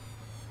well.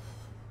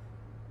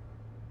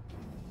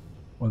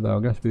 Although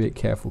I'm going to have to be a bit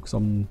careful because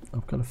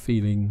I've got a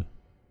feeling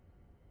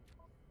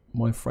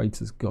my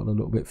freighter's got a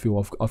little bit of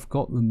fuel. I've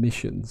got the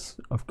missions.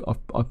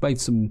 I've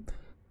made some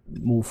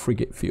more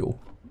frigate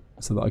fuel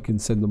so that I can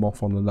send them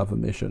off on another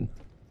mission.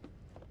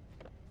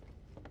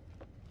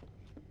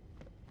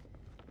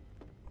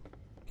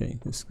 Okay,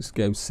 let's just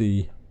go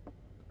see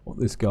what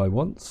this guy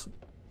wants.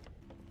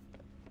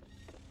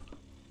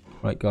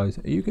 Right, guys,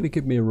 are you going to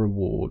give me a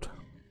reward?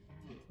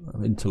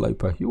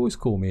 Interloper. You always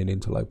call me an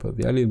interloper.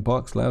 The alien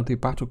barks loudly,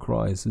 battle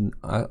cries, and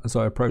as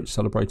I approach,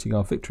 celebrating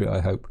our victory,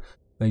 I hope.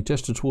 They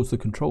gesture towards the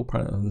control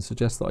panel and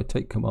suggest that I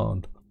take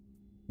command.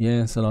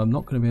 Yes, and I'm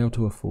not going to be able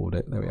to afford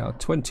it. There we are.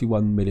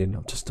 21 million.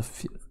 I'm just a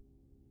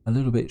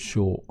little bit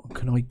short.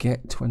 Can I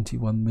get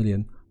 21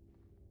 million?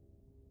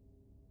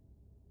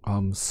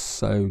 I'm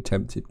so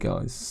tempted,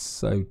 guys.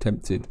 So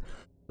tempted.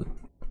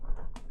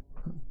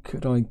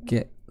 Could I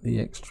get the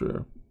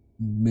extra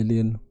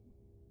million?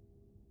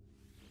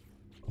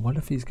 I wonder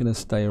if he's going to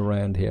stay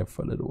around here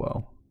for a little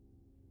while.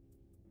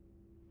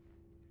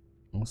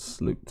 Or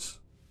sleuths.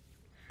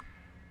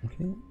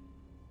 Okay.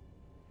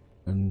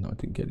 And I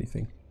didn't get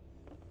anything.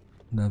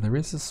 Now there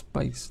is a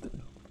space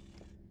though.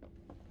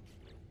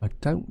 I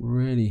don't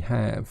really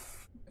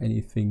have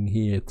anything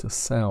here to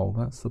sell,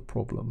 that's the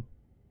problem.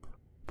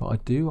 But I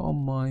do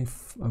on my...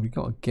 oh, we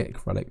got a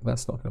Gek relic.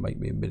 That's not going to make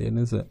me a million,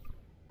 is it?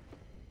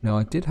 Now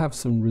I did have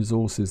some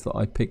resources that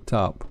I picked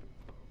up.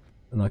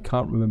 And I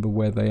can't remember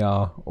where they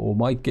are. Or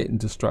am I getting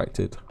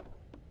distracted?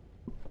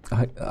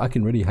 I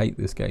can really hate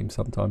this game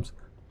sometimes.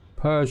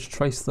 Purge,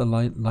 trace the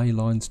ley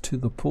lines to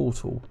the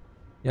portal.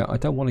 Yeah, I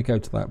don't want to go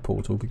to that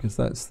portal because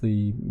that's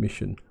the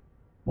mission.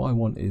 What I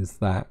want is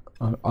that.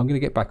 I'm going to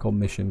get back on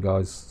mission,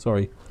 guys.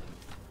 Sorry.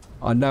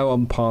 I know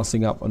I'm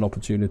passing up an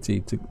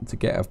opportunity to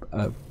get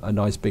a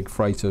nice big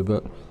freighter,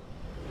 but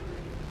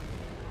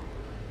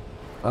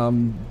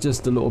I'm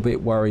just a little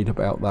bit worried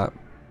about that.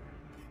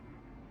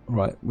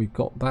 Right, we've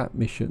got that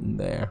mission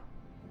there.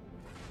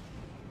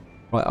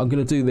 Right, I'm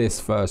going to do this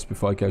first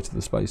before I go to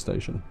the space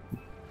station.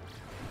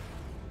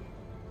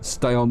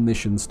 Stay on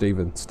mission,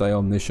 Stephen. Stay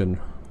on mission.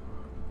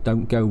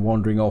 Don't go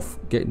wandering off,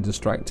 getting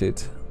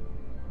distracted.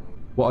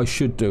 What I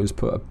should do is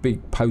put a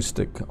big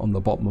poster on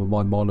the bottom of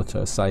my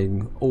monitor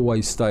saying,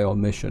 always stay on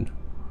mission.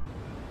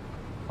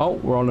 Oh,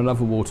 we're on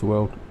another water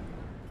world.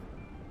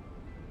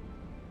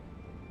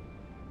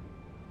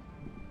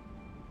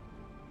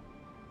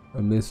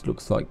 And this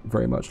looks like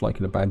very much like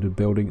an abandoned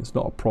building. It's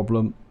not a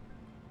problem.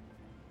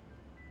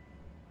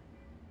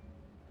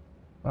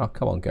 Oh,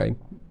 come on, game.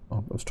 I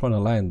was trying to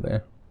land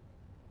there.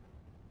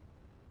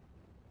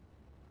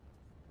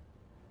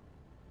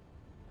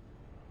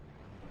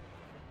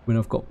 When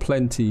I've got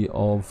plenty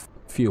of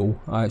fuel,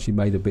 I actually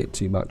made a bit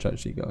too much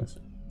actually, guys.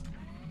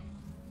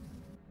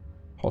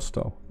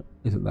 Hostile.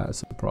 Isn't that a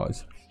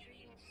surprise?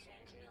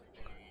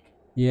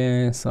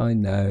 Yes, I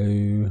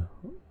know.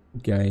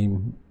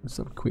 Game. Let's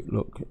have a quick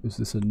look. Is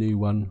this a new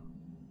one?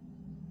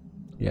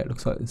 Yeah, it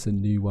looks like it's a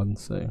new one,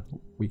 so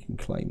we can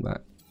claim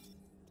that.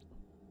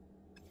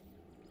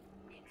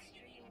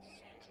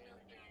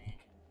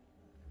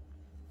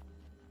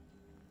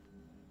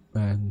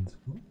 And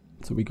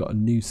so we got a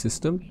new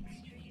system.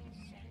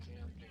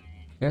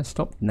 Yeah,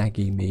 stop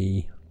nagging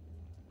me.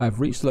 I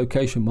have reached the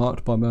location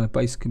marked by my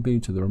base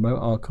computer. The remote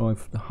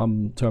archive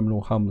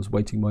terminal hums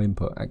waiting my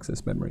input.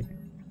 Access memory.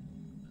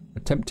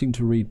 Attempting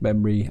to read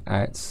memory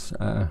at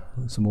some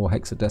more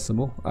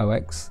hexadecimal.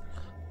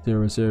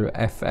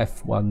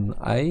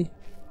 OX00FF1A.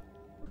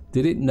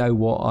 Did it know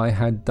what I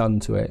had done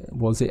to it?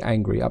 Was it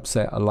angry,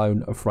 upset,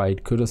 alone,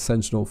 afraid? Could a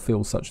sentinel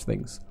feel such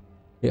things?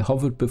 It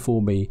hovered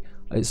before me.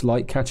 Its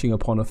light catching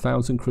upon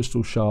 1,000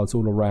 crystal shards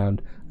all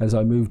around. As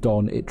I moved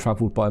on, it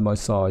travelled by my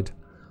side.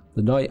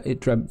 The night it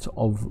dreamt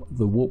of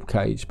the warp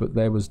cage, but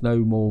there was no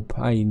more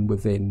pain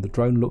within. The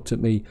drone looked at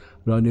me,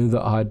 but I knew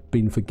that I had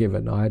been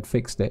forgiven. I had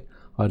fixed it.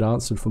 I had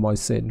answered for my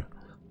sin.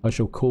 I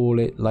shall call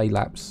it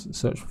Laylapse.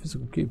 Search for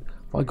physical cube.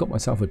 Have I got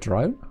myself a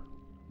drone?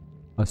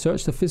 I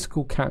searched the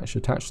physical cache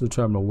attached to the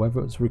terminal.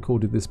 Whoever has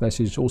recorded this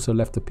message also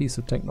left a piece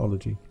of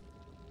technology.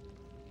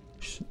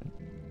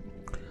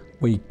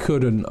 We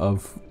couldn't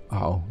have...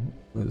 Oh,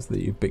 there's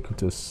the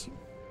ubiquitous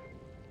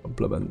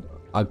compliment.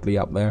 Ugly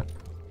up there.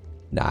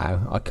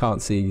 No, I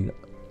can't see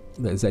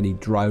there's any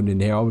drone in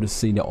here. I would have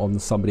seen it on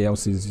somebody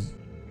else's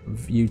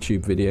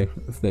YouTube video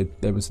if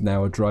there was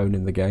now a drone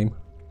in the game.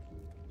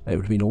 It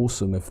would have been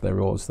awesome if there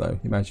was, though.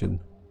 Imagine.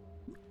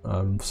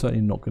 I'm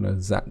certainly not going to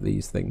zap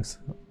these things.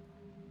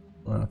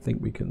 I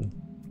think we can...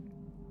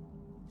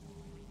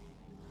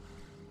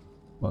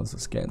 Might as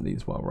well scan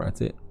these while we're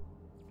at it.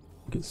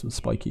 Get some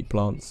spiky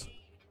plants.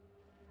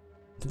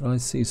 Did I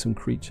see some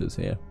creatures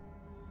here?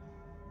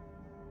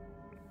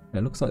 Yeah,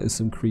 it looks like there's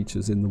some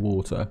creatures in the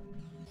water.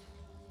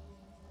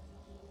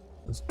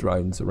 There's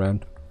drones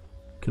around.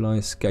 Can I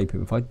escape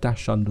him? If I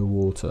dash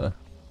underwater...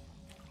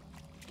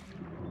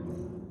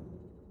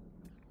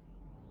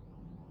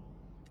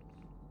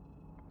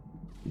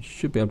 You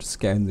should be able to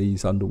scan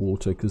these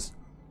underwater because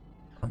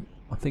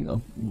I think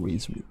I'm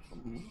reasonably...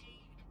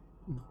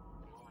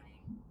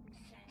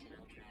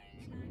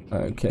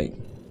 Okay.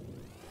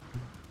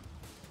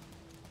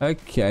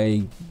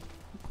 Okay.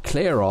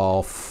 Clear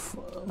off.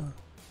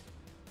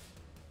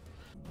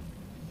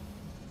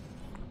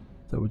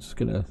 So we're just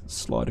going to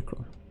slide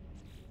across.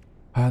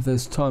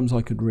 There's times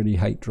I could really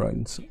hate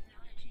drones.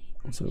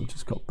 So we've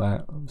just got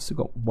that. I've still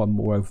got one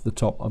more over the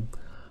top.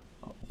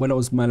 When I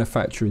was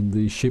manufacturing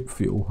the ship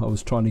fuel, I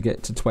was trying to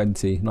get to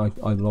 20 and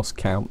I lost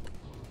count.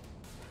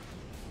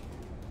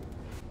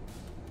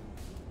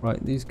 Right,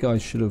 these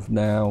guys should have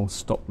now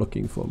stopped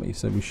looking for me,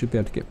 so we should be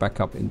able to get back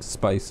up into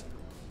space.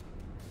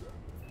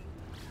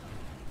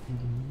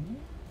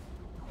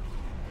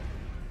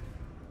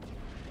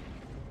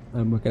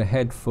 And we're going to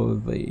head for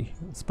the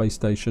space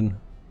station.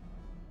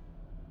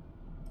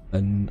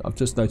 And I've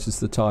just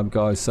noticed the time,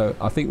 guys, so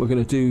I think we're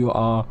going to do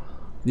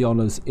the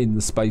honours in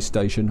the space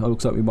station. It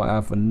looks like we might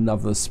have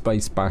another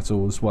space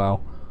battle as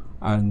well.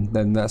 and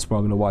then that's where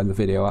I'm going to wind the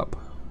video up.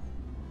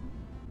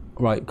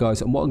 Right,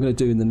 guys, and what I'm going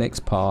to do in the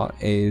next part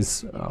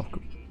is,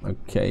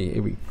 okay,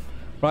 here we,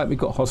 right, we've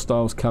got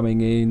hostiles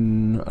coming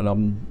in, and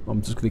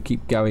I'm just going to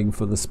keep going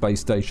for the space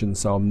station,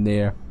 so I'm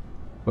near,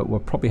 but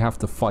we'll probably have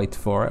to fight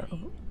for it.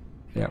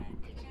 Yeah.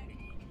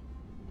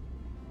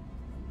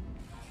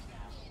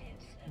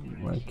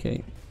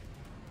 Okay.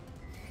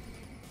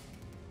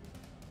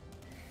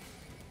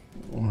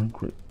 Oh,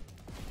 great.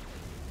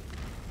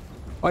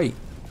 Wait.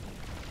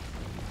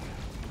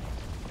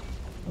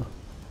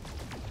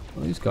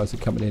 Well, these guys are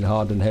coming in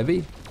hard and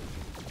heavy.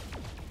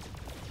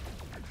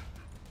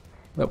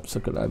 Oops, I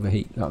got to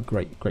overheat. Oh,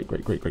 great, great,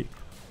 great, great, great.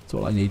 That's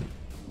all I need.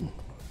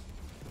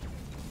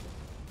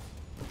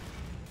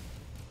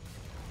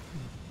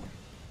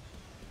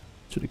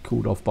 Should have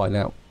cooled off by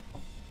now.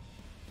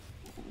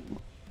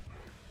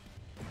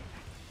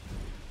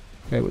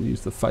 Okay, we'll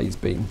use the phase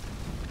beam.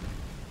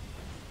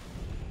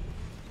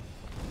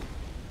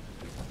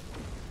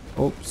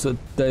 Oops, a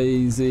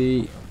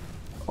daisy.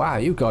 Wow,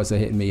 you guys are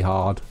hitting me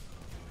hard.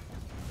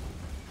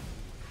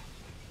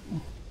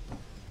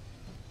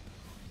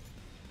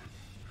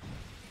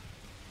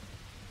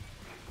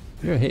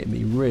 You're hitting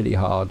me really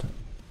hard.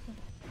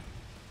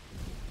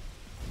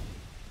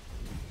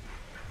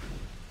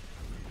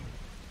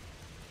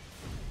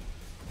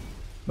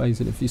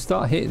 Amazing. If you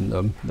start hitting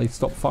them, they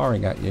stop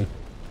firing at you.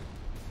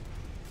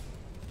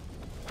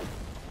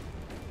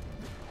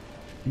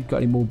 You got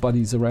any more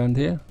buddies around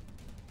here?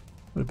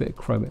 What a bit of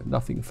chrome.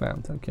 Nothing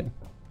found. Okay.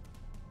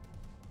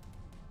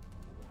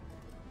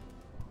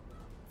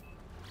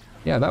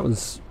 Yeah, that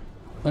was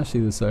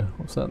actually there's a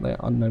what's that there?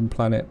 Unknown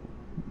planet.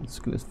 Let's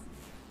go.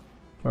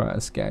 Alright,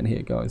 a scan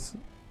here, guys.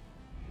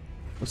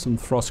 There's some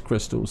frost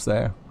crystals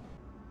there.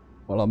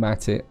 While I'm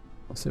at it,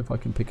 I'll see if I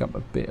can pick up a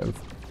bit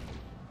of...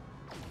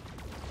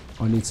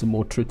 I need some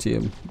more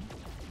tritium.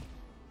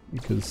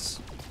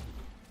 Because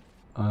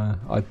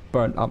I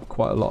burnt up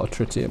quite a lot of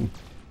tritium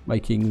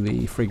making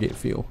the frigate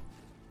fuel.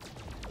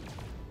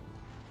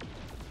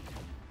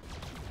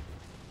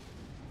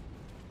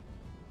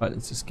 Right,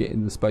 let's just get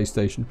in the space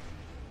station.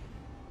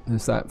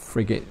 There's that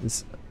frigate,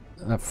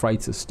 that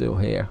freighter still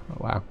here. Oh,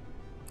 wow.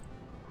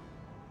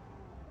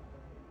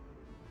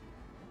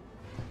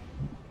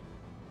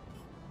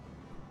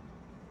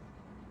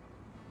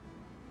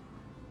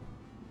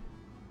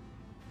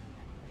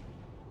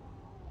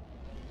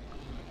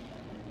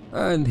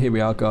 And here we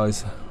are,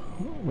 guys.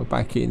 We're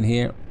back in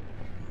here.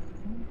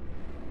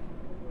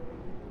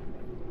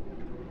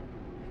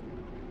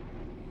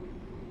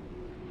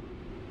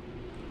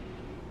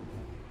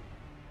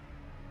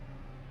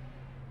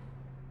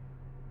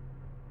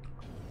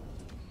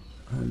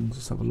 And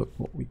just have a look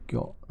what we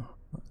got.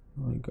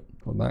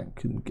 Well, that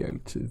can go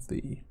to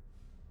the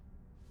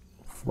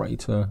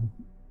freighter.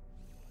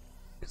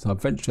 Because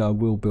eventually I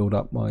will build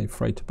up my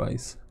freighter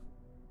base.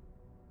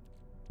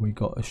 We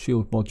got a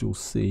shield module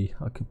C.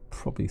 I could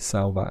probably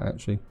sell that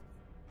actually.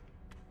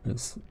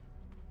 It's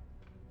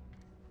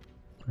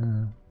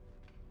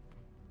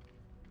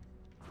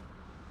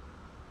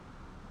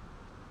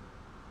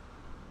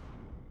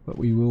but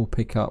we will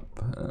pick up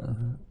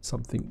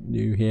something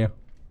new here.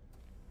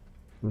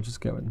 We'll just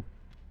go in.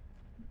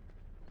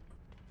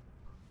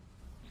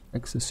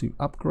 Exosuit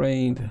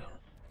upgrade.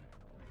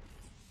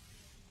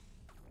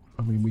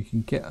 I mean, we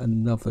can get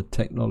another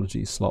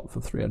technology slot for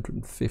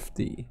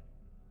 350.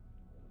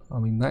 I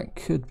mean, that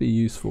could be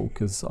useful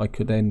because I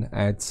could then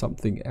add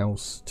something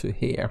else to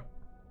here.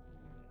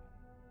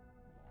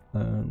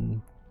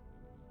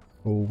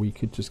 Or we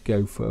could just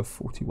go for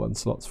 41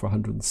 slots for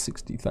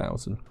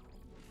 160,000.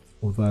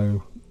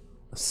 Although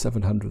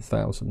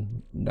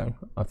 700,000, no.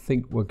 I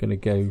think we're going to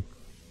go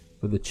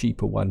for the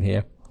cheaper one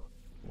here.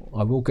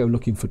 I will go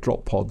looking for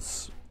drop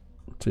pods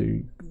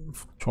to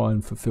try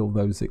and fulfill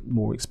those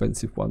more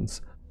expensive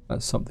ones.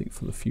 That's something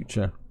for the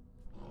future.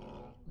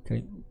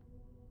 Okay.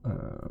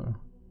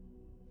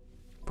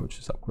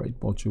 Purchase upgrade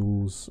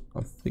modules.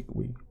 I think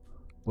we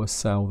will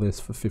sell this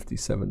for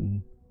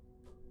 57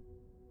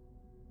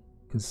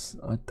 because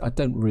I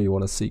don't really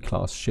want a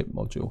C-class ship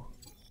module.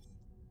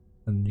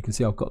 And you can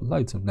see I've got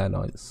loads of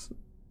nanites.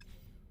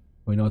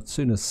 I mean, I'd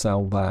sooner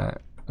sell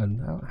that.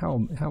 And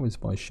how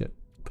is my ship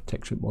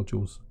protection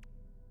modules?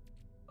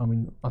 I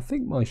mean, I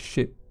think my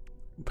ship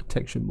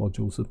protection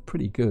modules are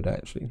pretty good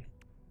actually.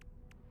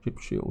 Ship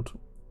shield.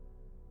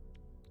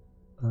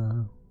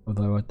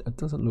 Although it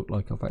doesn't look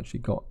like I've actually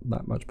got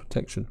that much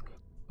protection.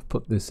 I've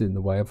put this in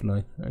the way, haven't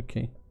I?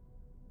 Okay.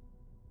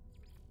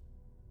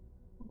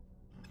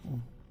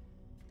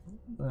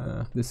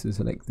 This is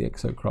the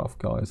exocraft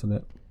guy, isn't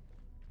it?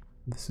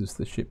 This is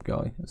the ship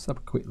guy. Let's have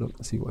a quick look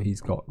and see what he's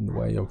got in the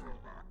way of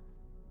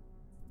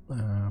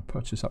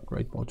purchase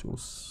upgrade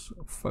modules,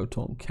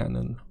 photon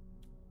cannon.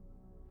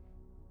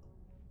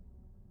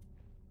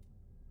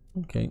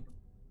 Okay.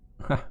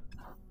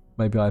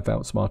 Maybe I've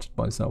outsmarted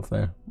myself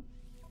there.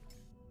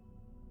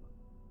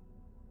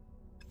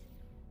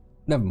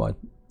 Never mind.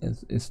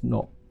 It's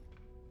not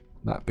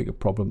that big a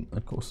problem,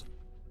 of course.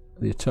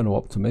 The Eternal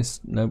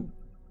Optimist, no.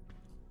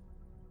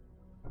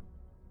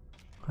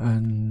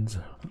 And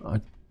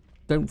I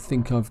don't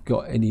think I've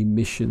got any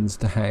missions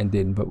to hand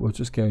in, but we'll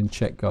just go and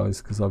check,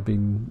 guys, because I've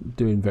been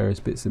doing various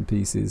bits and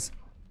pieces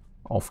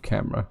off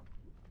camera.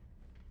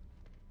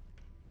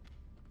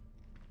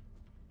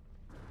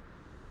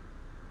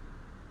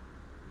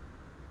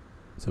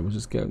 So we'll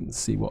just go and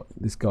see what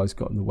this guy's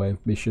got in the way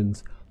of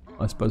missions.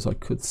 I suppose I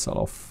could sell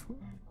off.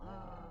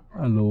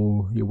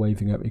 Hello, you're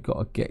waving at me. Got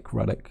a Gek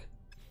relic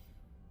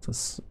to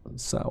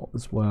sell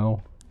as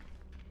well.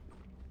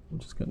 I'm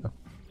just gonna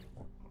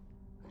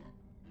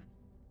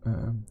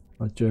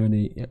my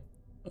journey. Yeah,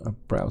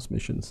 browse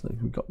missions. So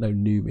we've got no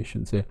new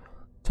missions here.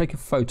 Take a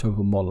photo of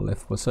a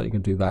monolith. We're certainly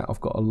gonna do that.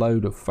 I've got a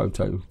load of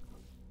photo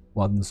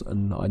ones,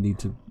 and I need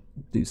to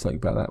do something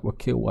about that. We'll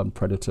kill one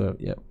predator.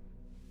 Yep.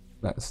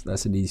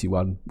 That's an easy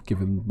one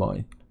given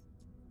my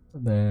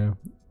there.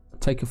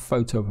 Take a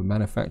photo of a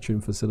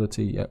manufacturing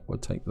facility. Yep, we'll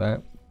take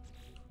that.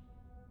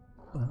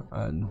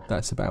 And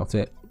that's about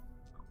it.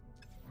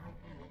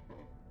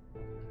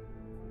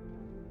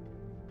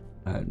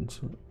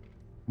 And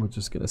we're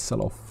just going to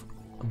sell off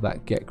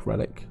that Gek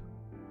relic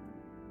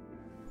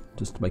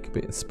just to make a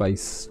bit of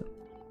space.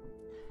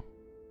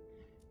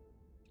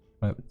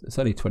 It's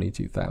only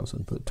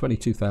 22,000, but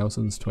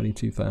 22,000 is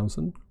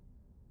 22,000.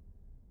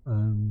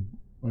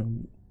 I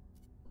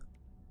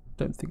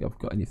don't think I've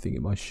got anything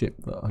in my ship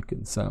that I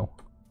can sell.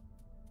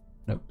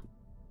 Nope.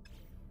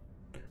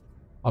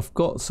 I've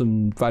got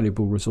some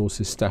valuable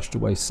resources stashed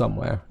away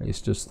somewhere.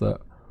 It's just that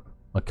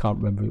I can't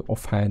remember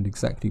offhand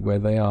exactly where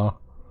they are.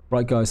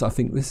 Right, guys, I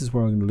think this is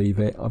where I'm going to leave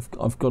it.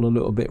 I've got a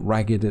little bit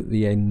ragged at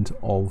the end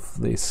of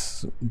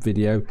this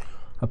video.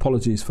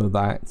 Apologies for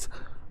that.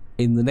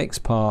 In the next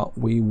part,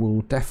 we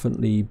will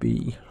definitely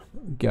be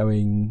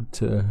going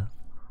to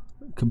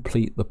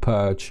complete the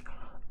purge.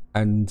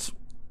 And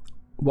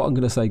what I'm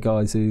going to say,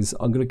 guys, is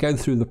I'm going to go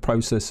through the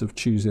process of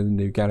choosing a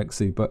new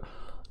galaxy, but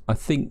I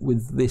think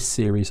with this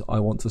series I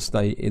want to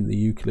stay in the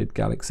Euclid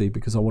galaxy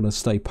because I want to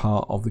stay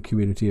part of the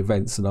community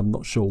events, and I'm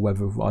not sure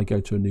whether if I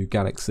go to a new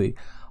galaxy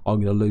I'm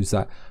going to lose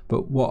that.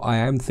 But what I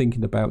am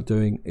thinking about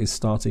doing is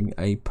starting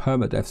a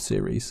permadeath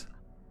series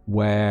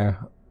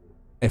where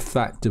if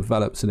that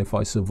develops and if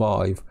I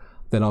survive,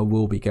 then I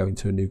will be going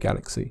to a new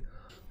galaxy.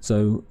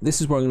 So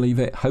this is where I'm going to leave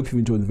it. Hope you've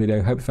enjoyed the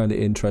video. Hope you found it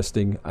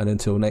interesting. And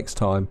until next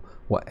time,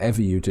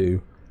 whatever you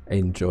do,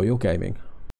 enjoy your gaming.